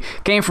Miami,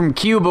 came from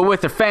Cuba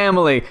with her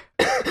family.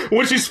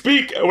 When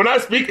I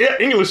speak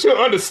English, she'll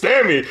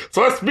understand me.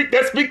 So I speak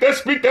that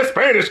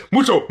Spanish.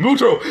 Mucho.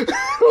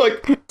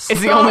 Like,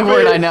 it's the only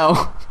word I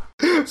know.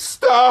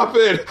 Stop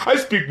it! I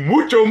speak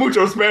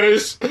mucho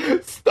Spanish.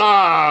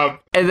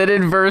 Stop. And then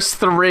in verse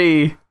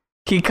 3,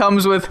 he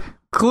comes with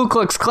Ku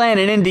Klux Klan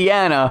in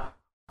Indiana,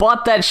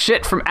 bought that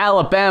shit from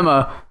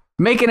Alabama,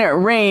 making it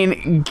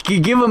rain,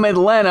 give them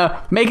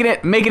Atlanta, making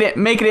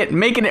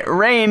it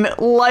rain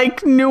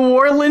like New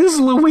Orleans,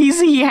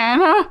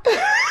 Louisiana.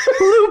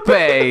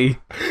 Lupe,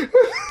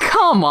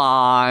 come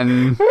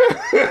on,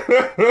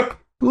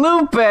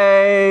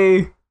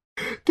 Lupe.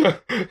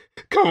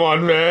 Come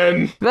on,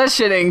 man. That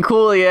shit ain't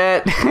cool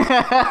yet.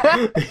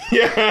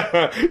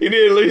 Yeah, you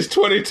need at least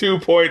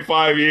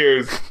 22.5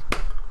 years.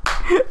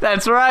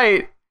 That's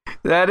right.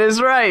 That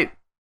is right.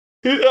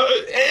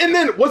 And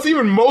then what's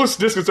even most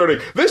disconcerting,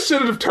 this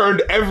should have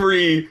turned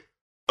every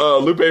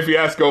Lupe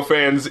Fiasco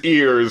fan's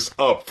ears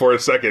up for a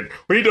second.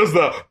 When he does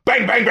the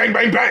bang, bang, bang,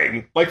 bang,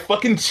 bang, like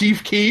fucking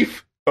Chief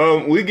Keef.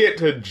 We get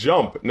to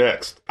Jump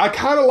next. I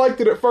kind of liked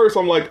it at first.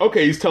 I'm like,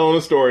 okay, he's telling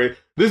a story.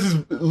 This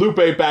is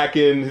Lupe back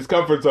in his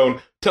comfort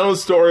zone, telling a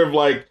story of,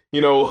 like,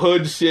 you know,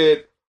 hood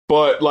shit,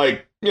 but,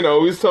 like, you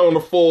know, he's telling a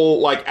full,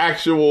 like,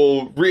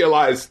 actual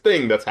realized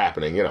thing that's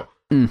happening, you know.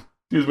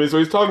 Excuse me. So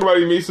he's talking about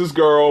he meets this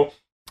girl,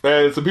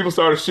 and some people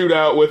start a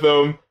shootout with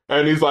him,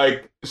 and she's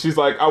like,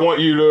 I want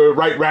you to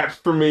write raps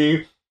for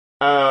me,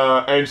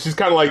 and she's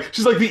kind of like,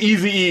 she's like the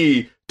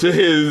Eazy-E to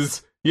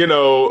his, you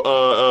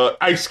know,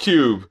 Ice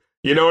Cube.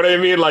 You know what I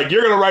mean? Like,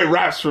 you're gonna write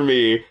raps for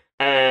me,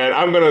 and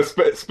I'm gonna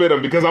spit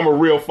them because I'm a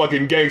real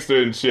fucking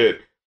gangster and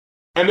shit.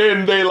 And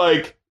then they,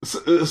 like,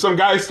 some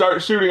guys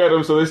start shooting at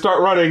him, so they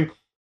start running,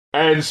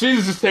 and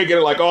she's just taking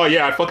it like, oh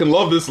yeah, I fucking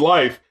love this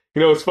life.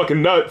 You know, it's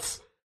fucking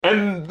nuts.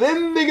 And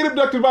then they get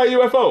abducted by a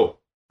UFO.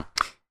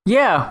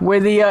 Yeah, where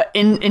the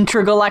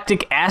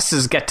intergalactic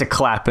asses get to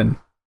clapping.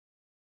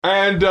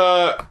 And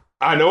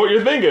I know what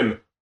you're thinking.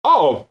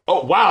 Oh,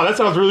 wow, that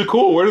sounds really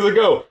cool. Where does it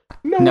go?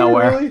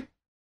 Nowhere. Really.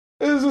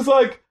 It's just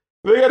like,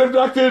 they get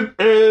abducted,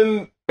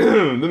 and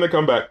then they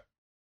come back.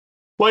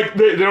 Like,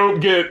 they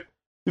don't get...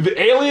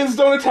 The aliens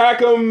don't attack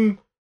them.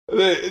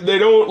 They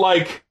don't,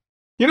 like...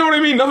 You know what I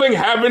mean? Nothing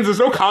happens. There's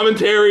no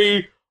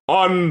commentary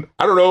on,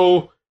 I don't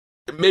know,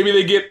 maybe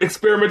they get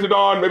experimented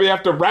on. Maybe they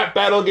have to rap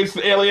battle against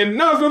the alien.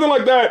 No, it's nothing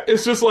like that.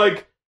 It's just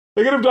like,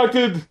 they get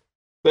abducted,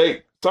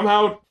 they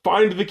somehow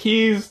find the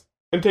keys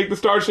and take the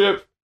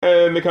starship,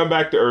 and they come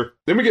back to Earth.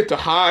 Then we get to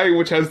High,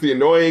 which has the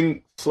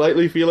annoying,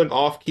 slightly feeling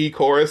off-key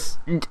chorus.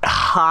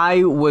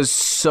 High was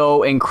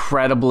so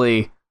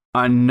incredibly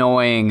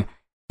annoying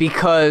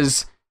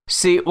because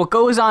See, what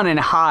goes on in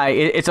High,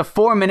 it's a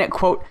 4-minute,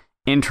 quote,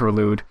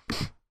 interlude.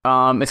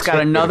 It's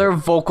got another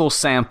vocal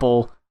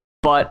sample,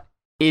 but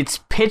it's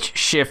pitch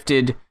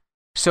shifted,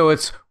 so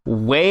it's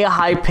way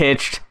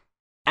high-pitched,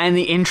 and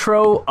the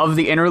intro of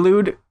the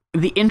interlude,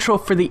 the intro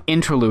for the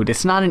interlude,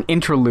 it's not an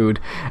interlude,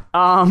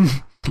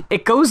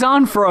 it goes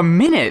on for a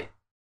minute.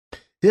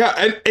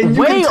 Yeah, and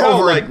you can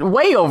tell,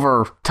 way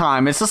over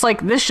time. It's just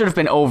like, this should have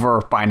been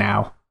over by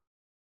now.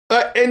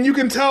 And you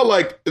can tell,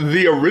 like,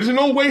 the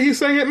original way he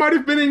sang it might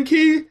have been in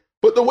key,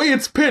 but the way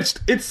it's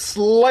pitched, it's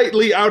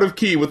slightly out of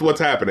key with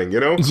what's happening, you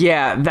know?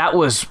 Yeah, that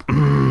was...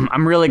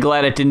 I'm really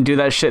glad it didn't do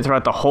that shit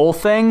throughout the whole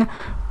thing,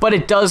 but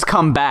it does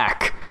come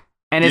back.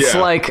 And it's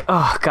like,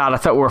 oh, God, I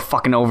thought we were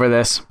fucking over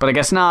this, but I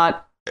guess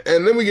not.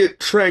 And then we get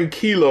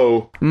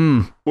Tranquilo.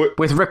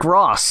 With Rick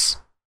Ross.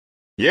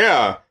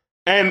 Yeah.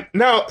 And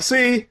now,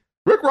 see,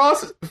 Rick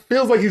Ross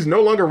feels like he's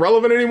no longer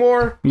relevant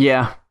anymore.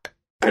 Yeah.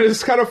 And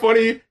it's kind of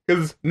funny,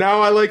 because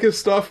now I like his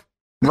stuff.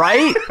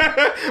 Right?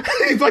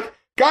 He's like,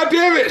 God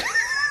damn it!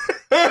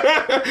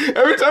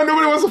 Every time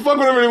nobody wants to fuck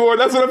with him anymore,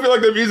 that's when I feel like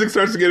the music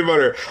starts to get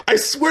better. I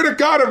swear to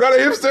God, I'm not a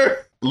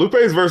hipster!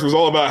 Lupe's verse was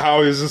all about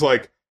how he's just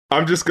like,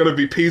 I'm just gonna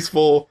be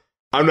peaceful,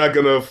 I'm not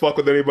gonna fuck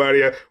with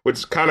anybody,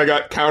 which kind of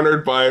got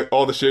countered by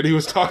all the shit he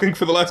was talking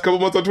for the last couple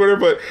months on Twitter,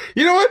 but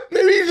you know what?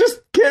 Maybe you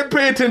just can't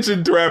pay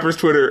attention to rappers'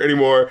 Twitter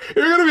anymore. If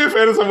you're gonna be a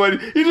fan of somebody,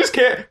 you just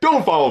can't.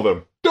 Don't follow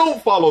them.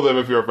 Don't follow them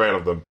if you're a fan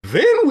of them.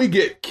 Then we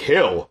get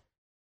Kill,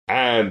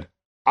 and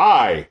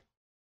I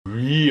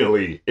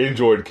really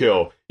enjoyed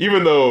Kill,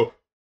 even though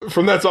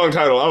from that song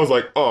title, I was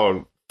like,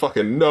 oh,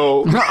 fucking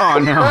no. Oh,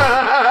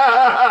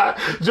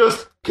 no.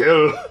 Just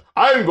kill.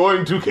 I'm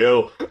going to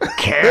kill.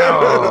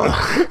 Kill.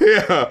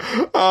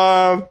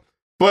 Yeah.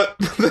 But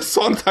the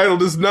song title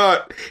does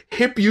not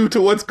hip you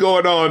to what's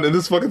going on in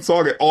this fucking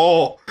song at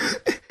all.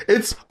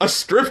 It's a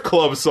strip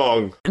club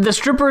song. The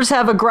strippers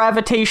have a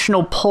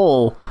gravitational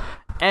pull,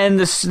 and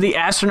the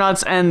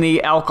astronauts and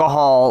the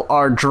alcohol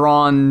are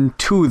drawn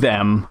to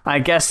them. I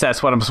guess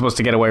that's what I'm supposed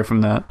to get away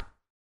from that.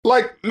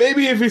 Like,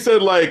 maybe if he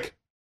said, like,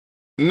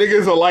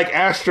 niggas are like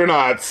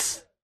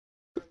astronauts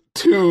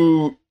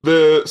to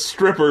the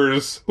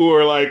strippers who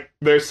are like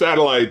their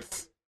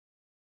satellites.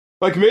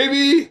 Like,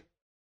 maybe,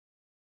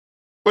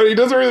 but he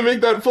doesn't really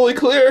make that fully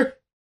clear.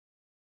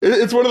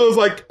 It's one of those,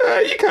 like,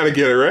 you kind of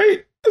get it,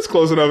 right? It's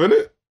close enough, isn't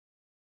it?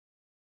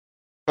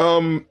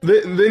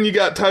 Then you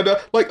got tied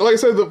up. Like I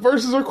said, the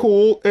verses are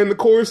cool, and the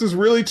chorus is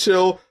really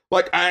chill.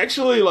 Like, I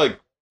actually, like,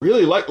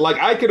 really like,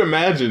 I could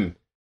imagine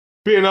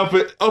being up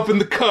in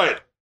the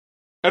cut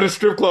at a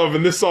strip club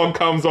and this song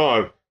comes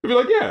on. You'd be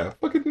like, yeah,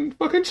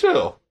 fucking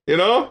chill, you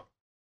know?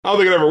 I don't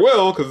think it ever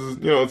will, because,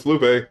 you know, it's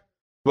Lupe.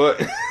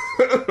 But,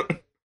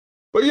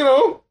 but you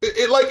know,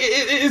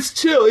 it's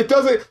chill. It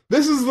doesn't,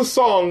 this is the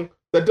song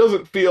that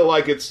doesn't feel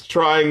like it's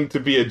trying to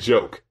be a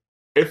joke.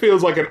 It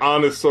feels like an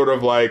honest sort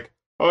of like,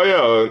 oh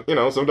yeah, you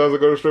know, sometimes I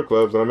go to strip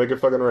clubs and I make it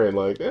fucking rain.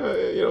 Like, yeah,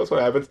 you know, that's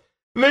what happens.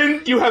 And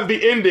then you have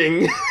the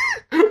ending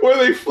where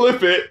they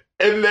flip it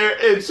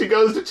and she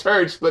goes to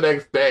church the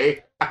next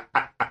day.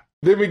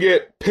 Then we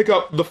get Pick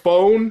Up the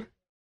Phone.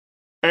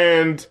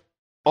 And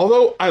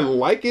although I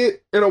like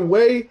it in a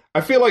way,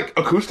 I feel like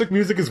acoustic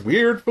music is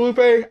weird for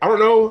Lupe. I don't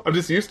know. I'm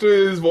just used to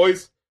his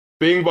voice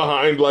being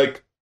behind,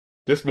 like,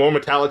 just more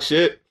metallic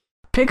shit.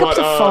 Pick Up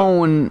the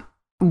Phone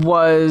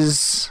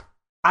was...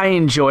 I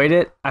enjoyed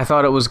it. I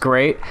thought it was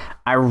great.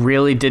 I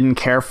really didn't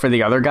care for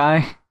the other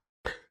guy.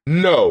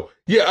 No.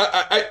 Yeah,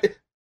 I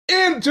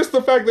and just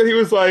the fact that he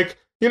was like,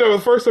 you know,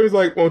 the first time he's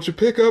like, won't you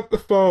pick up the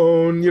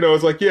phone? You know,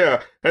 it's like,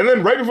 yeah. And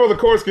then right before the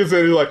chorus gets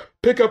in, he's like,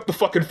 pick up the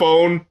fucking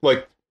phone.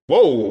 Like,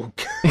 whoa.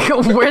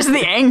 Where's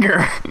the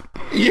anger?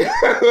 Yeah,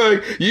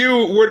 like,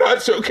 you were not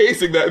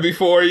showcasing that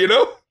before, you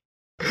know?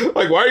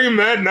 Like, why are you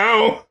mad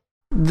now?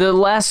 The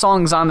last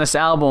songs on this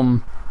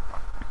album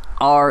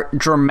are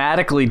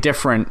dramatically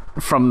different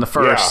from the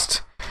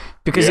first. Yeah.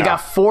 Because you got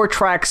 4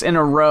 tracks in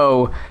a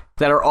row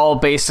that are all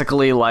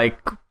basically like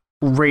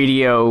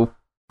radio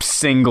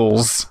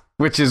singles,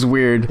 which is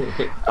weird.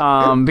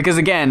 Because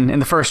again, in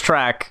the first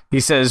track, he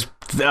says,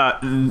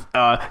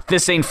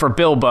 this ain't for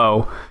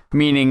Bilbo,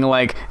 meaning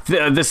like,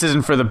 this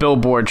isn't for the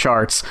Billboard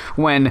charts,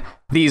 when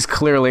these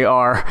clearly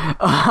are.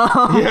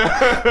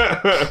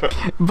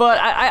 But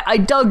I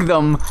dug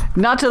them,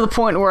 not to the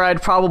point where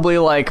I'd probably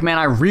like, man,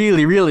 I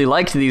really, really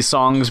liked these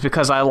songs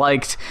because I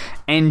liked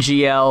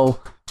NGL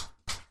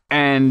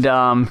and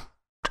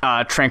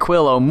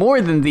Tranquilo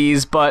more than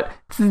these, but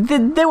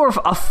they were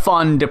a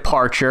fun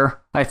departure,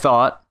 I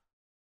thought.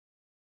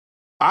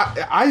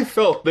 I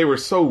felt they were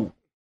so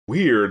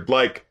weird.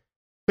 Like,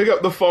 Pick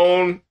Up the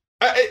Phone,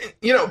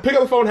 Pick Up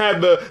the Phone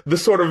had the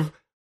sort of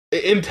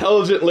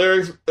intelligent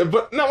lyrics,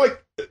 but not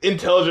like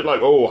intelligent,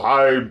 like, oh,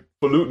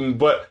 highfalutin,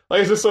 but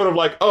like, it's just sort of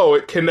like, oh,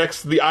 it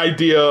connects the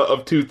idea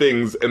of two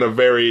things in a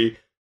very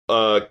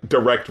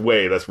direct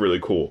way. That's really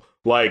cool.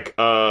 Like,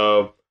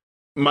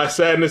 my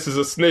sadness is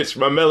a snitch,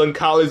 my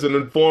melancholy's an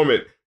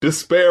informant,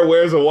 despair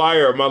wears a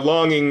wire, my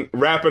longing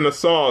rapping a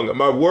song,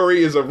 my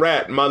worry is a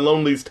rat, my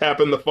lonely's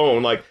tapping the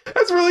phone. Like,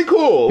 that's really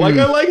cool. Like,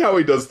 I like how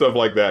he does stuff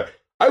like that.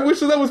 I wish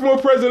that was more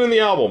present in the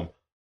album.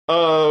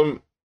 And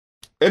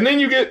then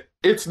you get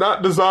It's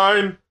Not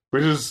Design,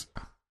 which is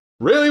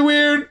really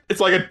weird.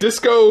 It's like a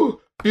disco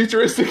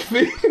futuristic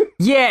thing.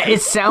 Yeah,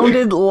 it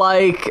sounded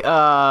like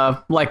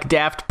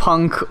Daft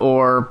Punk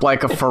or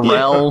like a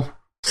Pharrell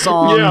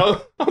song. Yeah,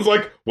 I was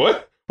like,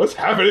 what? What's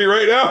happening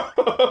right now?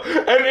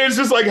 And it's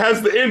just like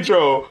has the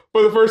intro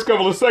for the first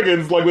couple of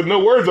seconds, like with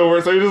no words over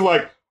it. So you're just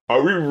like,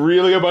 are we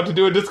really about to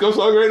do a disco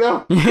song right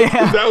now?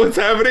 Yeah. Is that what's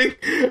happening?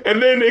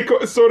 And then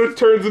it sort of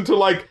turns into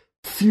like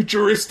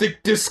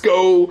futuristic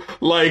disco.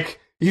 Like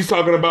he's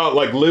talking about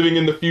like living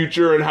in the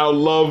future and how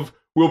love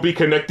will be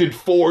connected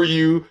for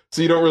you.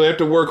 So you don't really have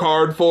to work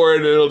hard for it.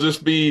 And it'll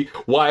just be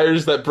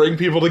wires that bring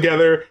people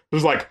together.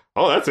 It's like,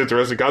 oh, that's an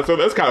interesting concept.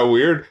 That's kind of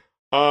weird.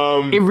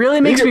 It really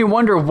makes me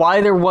wonder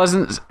why there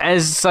wasn't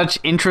as such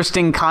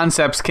interesting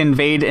concepts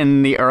conveyed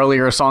in the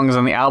earlier songs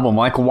on the album.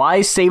 Like,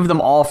 why save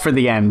them all for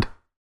the end?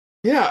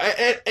 Yeah,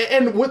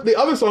 and with the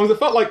other songs, it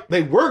felt like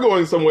they were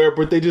going somewhere,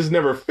 but they just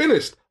never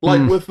finished.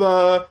 Like with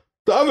the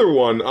other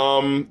one,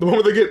 the one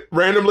where they get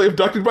randomly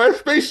abducted by a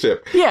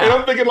spaceship. Yeah. And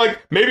I'm thinking,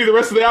 like, maybe the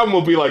rest of the album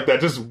will be like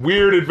that, just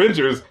weird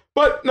adventures.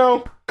 But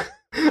no.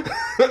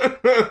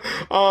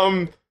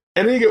 And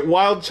then you get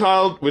Wild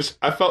Child, which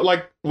I felt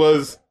like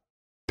was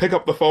Pick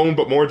Up the Phone,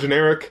 but more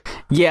generic.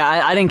 Yeah,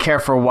 I didn't care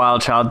for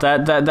Wild Child.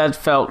 That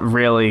felt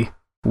really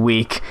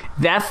weak.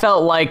 That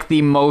felt like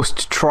the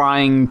most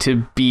trying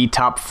to be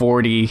top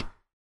 40.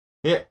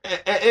 Yeah,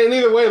 and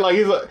either way, like,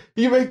 he's like,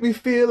 you make me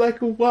feel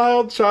like a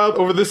wild child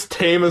over this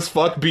tame as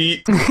fuck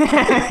beat.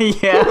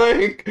 Yeah.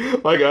 Really?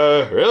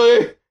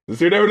 Is this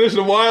your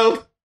definition of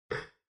wild?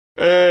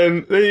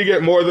 And then you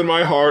get More Than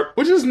My Heart,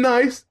 which is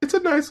nice. It's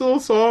a nice little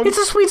song. It's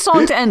a sweet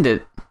song to end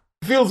it.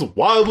 Feels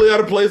wildly out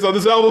of place on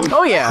this album.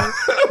 Oh yeah,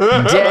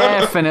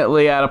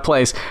 definitely out of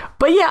place.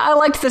 But yeah, I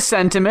liked the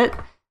sentiment,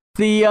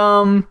 the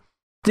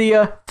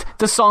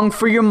song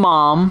for your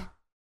mom.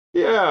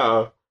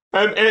 Yeah,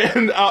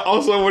 and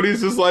also when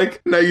he's just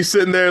like, now you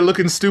sitting there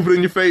looking stupid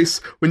in your face.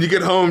 When you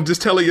get home,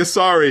 just tell her you're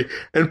sorry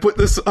and put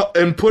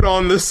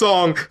on this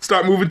song.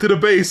 Start moving to the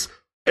bass.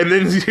 And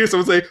then you hear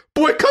someone say,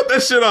 boy, cut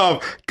that shit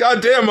off.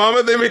 God damn,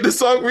 mama, they made this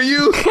song for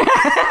you.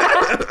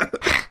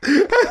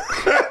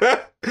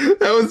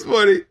 That was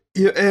funny.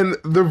 Yeah, and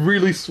the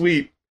really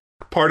sweet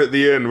part at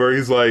the end where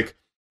he's like,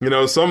 you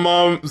know, some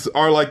moms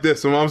are like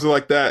this, some moms are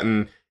like that.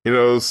 And, you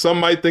know, some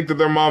might think that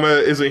their mama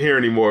isn't here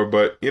anymore,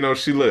 but, you know,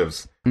 she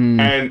lives.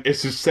 And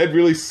it's just said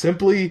really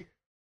simply.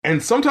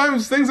 And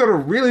sometimes things that are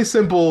really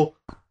simple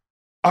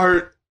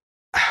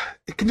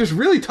it can just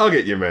really tug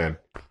at you, man.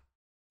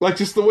 Like,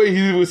 just the way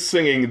he was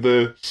singing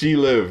the She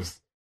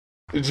Lives.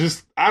 It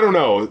just, I don't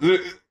know.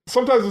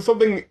 Sometimes when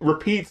something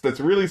repeats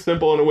that's really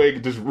simple in a way,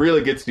 it just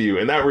really gets to you,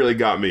 and that really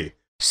got me.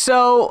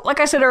 So,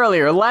 like I said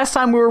earlier, last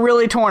time we were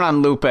really torn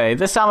on Lupe.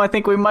 This time I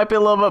think we might be a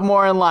little bit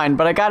more in line,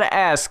 but I gotta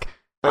ask,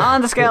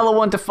 on the scale of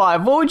 1 to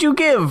 5, what would you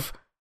give,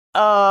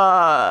 don't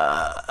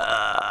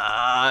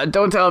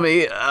tell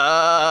me,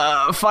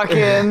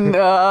 fucking,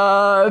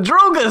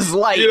 Drogas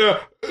Light? You know,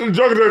 yeah,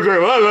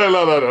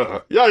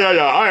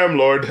 I am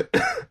Lord.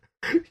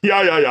 yeah,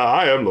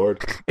 I am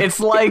Lord. It's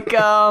like,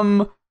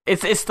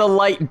 it's the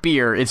light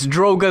beer. It's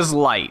Drogas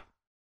Light.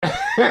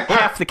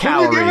 Half the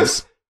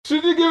calories.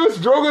 Should you give us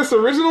Drogas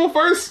Original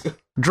first?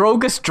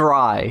 Drogas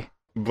Dry.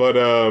 But,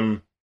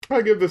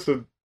 I give this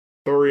a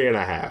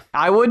 3.5.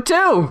 I would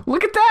too.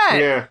 Look at that.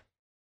 Yeah.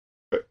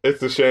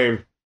 It's a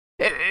shame.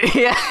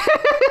 Yeah.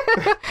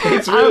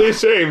 It's really a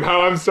shame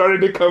how I'm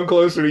starting to come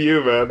closer to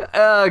you, man.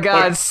 Oh,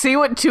 God. See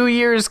what 2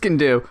 years can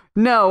do.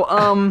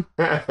 No,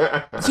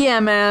 yeah,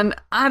 man.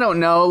 I don't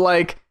know.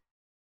 Like,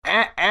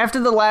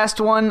 after the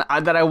last one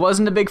that I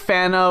wasn't a big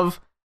fan of,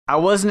 I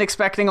wasn't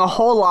expecting a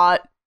whole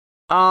lot.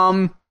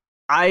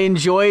 I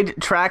enjoyed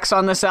tracks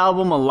on this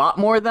album a lot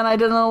more than I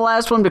did on the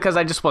last one because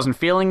I just wasn't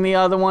feeling the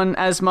other one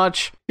as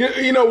much.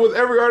 You know, with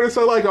every artist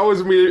I like, I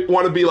always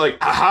want to be like,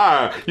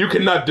 aha, you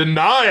cannot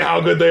deny how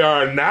good they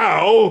are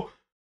now.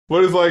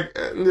 But it's like,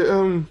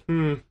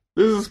 this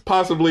is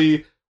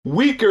possibly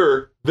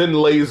weaker than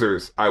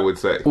Lasers, I would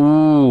say.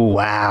 Ooh,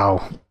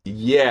 wow.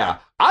 Yeah.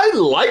 I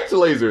liked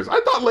Lasers.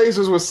 I thought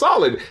Lasers was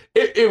solid.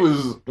 It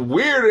was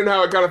weird in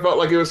how it kind of felt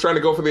like it was trying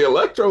to go for the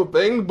electro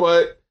thing,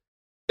 but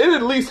it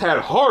at least had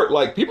heart.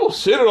 Like, people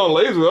shitted on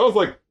Lasers. I was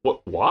like,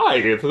 what? Why?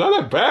 It's not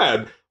that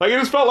bad. Like, it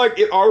just felt like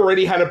it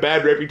already had a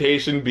bad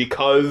reputation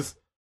because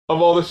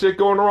of all the shit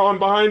going on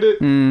behind it.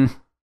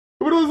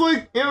 But it was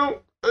like, you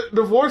know,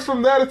 divorced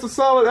from that, it's a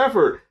solid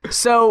effort.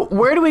 So,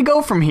 where do we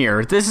go from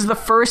here? This is the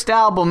first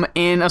album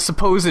in a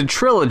supposed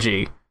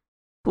trilogy.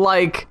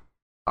 Like,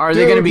 are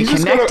they going to be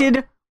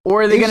connected?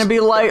 Or are they going to be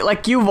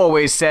like you've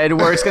always said,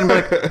 where it's going to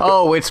be like,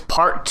 oh, it's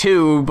part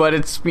 2, but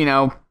it's, you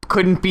know,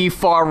 couldn't be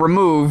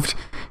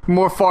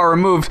more far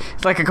removed.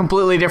 It's like a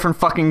completely different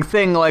fucking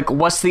thing. Like,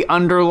 what's the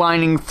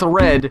underlining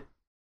thread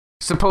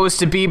supposed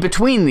to be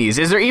between these?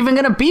 Is there even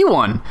going to be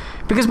one?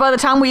 Because by the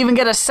time we even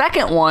get a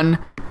second one,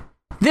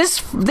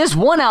 this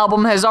one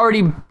album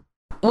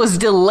was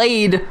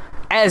delayed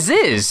as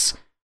is.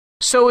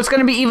 So it's going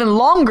to be even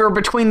longer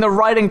between the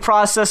writing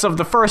process of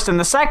the first and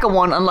the second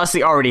one, unless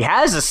he already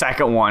has a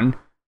second one,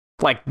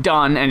 like,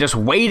 done and just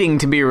waiting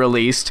to be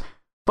released.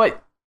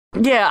 But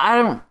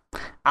yeah,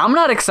 I'm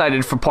not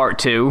excited for part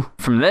 2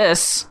 from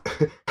this.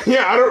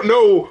 Yeah, I don't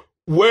know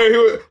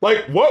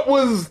what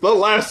was the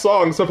last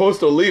song supposed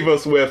to leave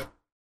us with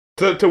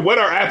to whet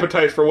our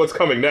appetite for what's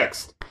coming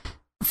next?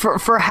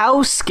 For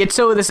how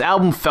schizo this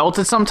album felt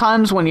at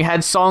sometimes, when you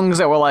had songs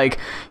that were like,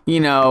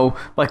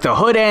 like the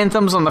hood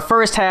anthems on the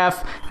first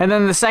half, and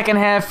then the second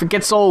half it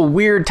gets all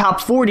weird top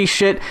 40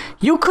 shit.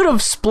 You could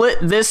have split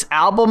this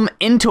album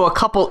into a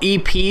couple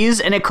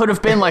EPs, and it could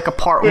have been like a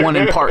part 1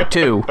 and part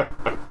 2.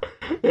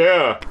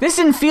 Yeah. This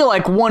didn't feel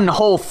like one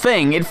whole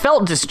thing. It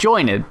felt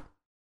disjointed.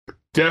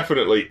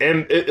 Definitely.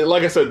 And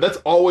like I said, that's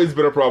always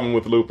been a problem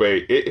with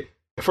Lupe.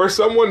 For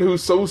someone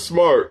who's so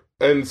smart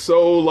and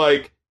so,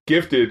 like,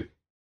 gifted,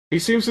 he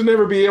seems to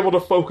never be able to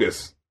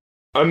focus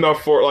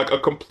enough for, like, a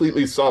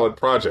completely solid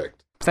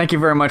project. Thank you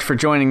very much for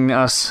joining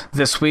us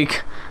this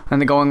week on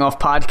the Going Off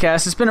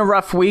podcast. It's been a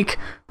rough week,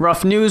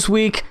 rough news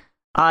week.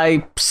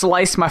 I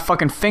sliced my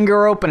fucking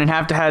finger open and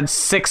have to have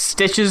 6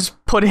 stitches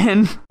put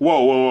in.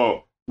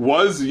 Whoa.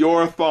 Was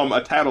your thumb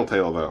a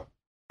tattletale, though?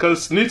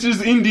 Because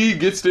snitches indeed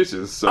get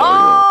stitches, so...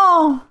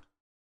 Oh!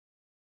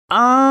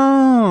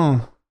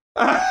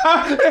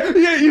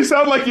 Yeah, you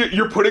sound like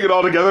you're putting it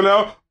all together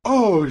now.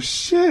 Oh,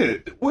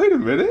 shit. Wait a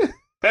minute.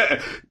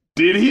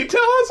 Did he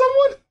tell on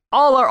someone?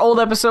 All our old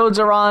episodes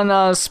are on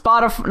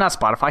Spotify. Not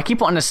Spotify. I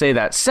keep wanting to say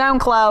that.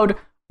 SoundCloud,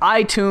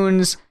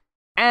 iTunes,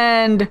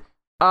 and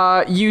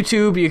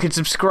YouTube. You can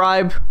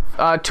subscribe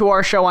to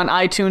our show on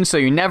iTunes so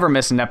you never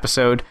miss an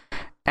episode.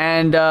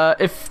 And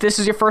if this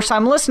is your first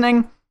time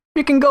listening,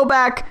 you can go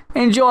back,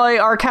 enjoy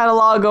our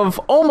catalog of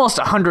almost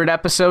 100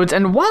 episodes.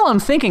 And while I'm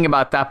thinking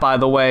about that, by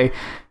the way,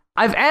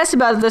 I've asked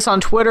about this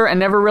on Twitter and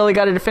never really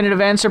got a definitive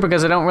answer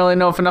because I don't really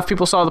know if enough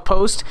people saw the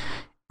post.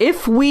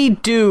 If we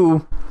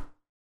do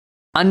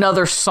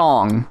another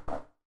song,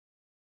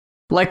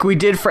 like we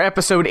did for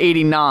episode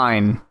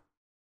 89,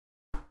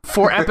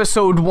 for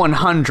episode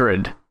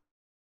 100,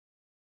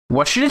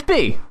 what should it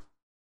be?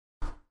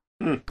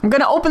 I'm going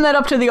to open that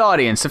up to the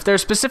audience. If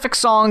there's specific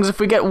songs, if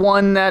we get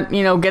one that,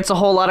 gets a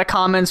whole lot of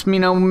comments,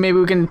 maybe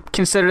we can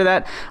consider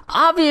that.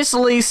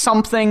 Obviously,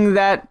 something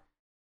that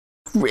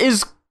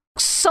is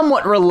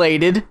somewhat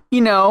related,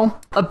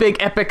 a big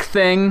epic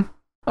thing.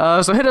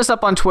 So hit us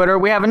up on Twitter.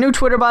 We have a new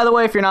Twitter, by the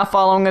way, if you're not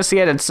following us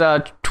yet. It's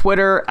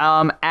Twitter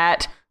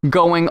at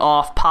Going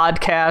Off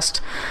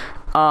Podcast.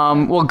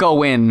 We'll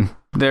go in.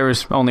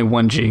 There's only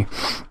one G.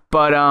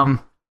 But,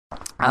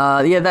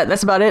 yeah,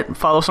 that's about it.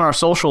 Follow us on our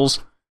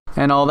socials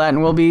and all that,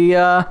 and we'll be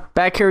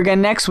back here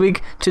again next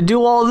week to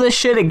do all this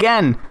shit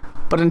again.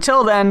 But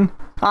until then,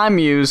 I'm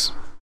Muse.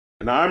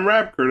 And I'm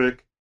Rap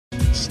Critic.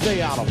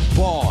 Stay out of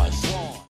bars.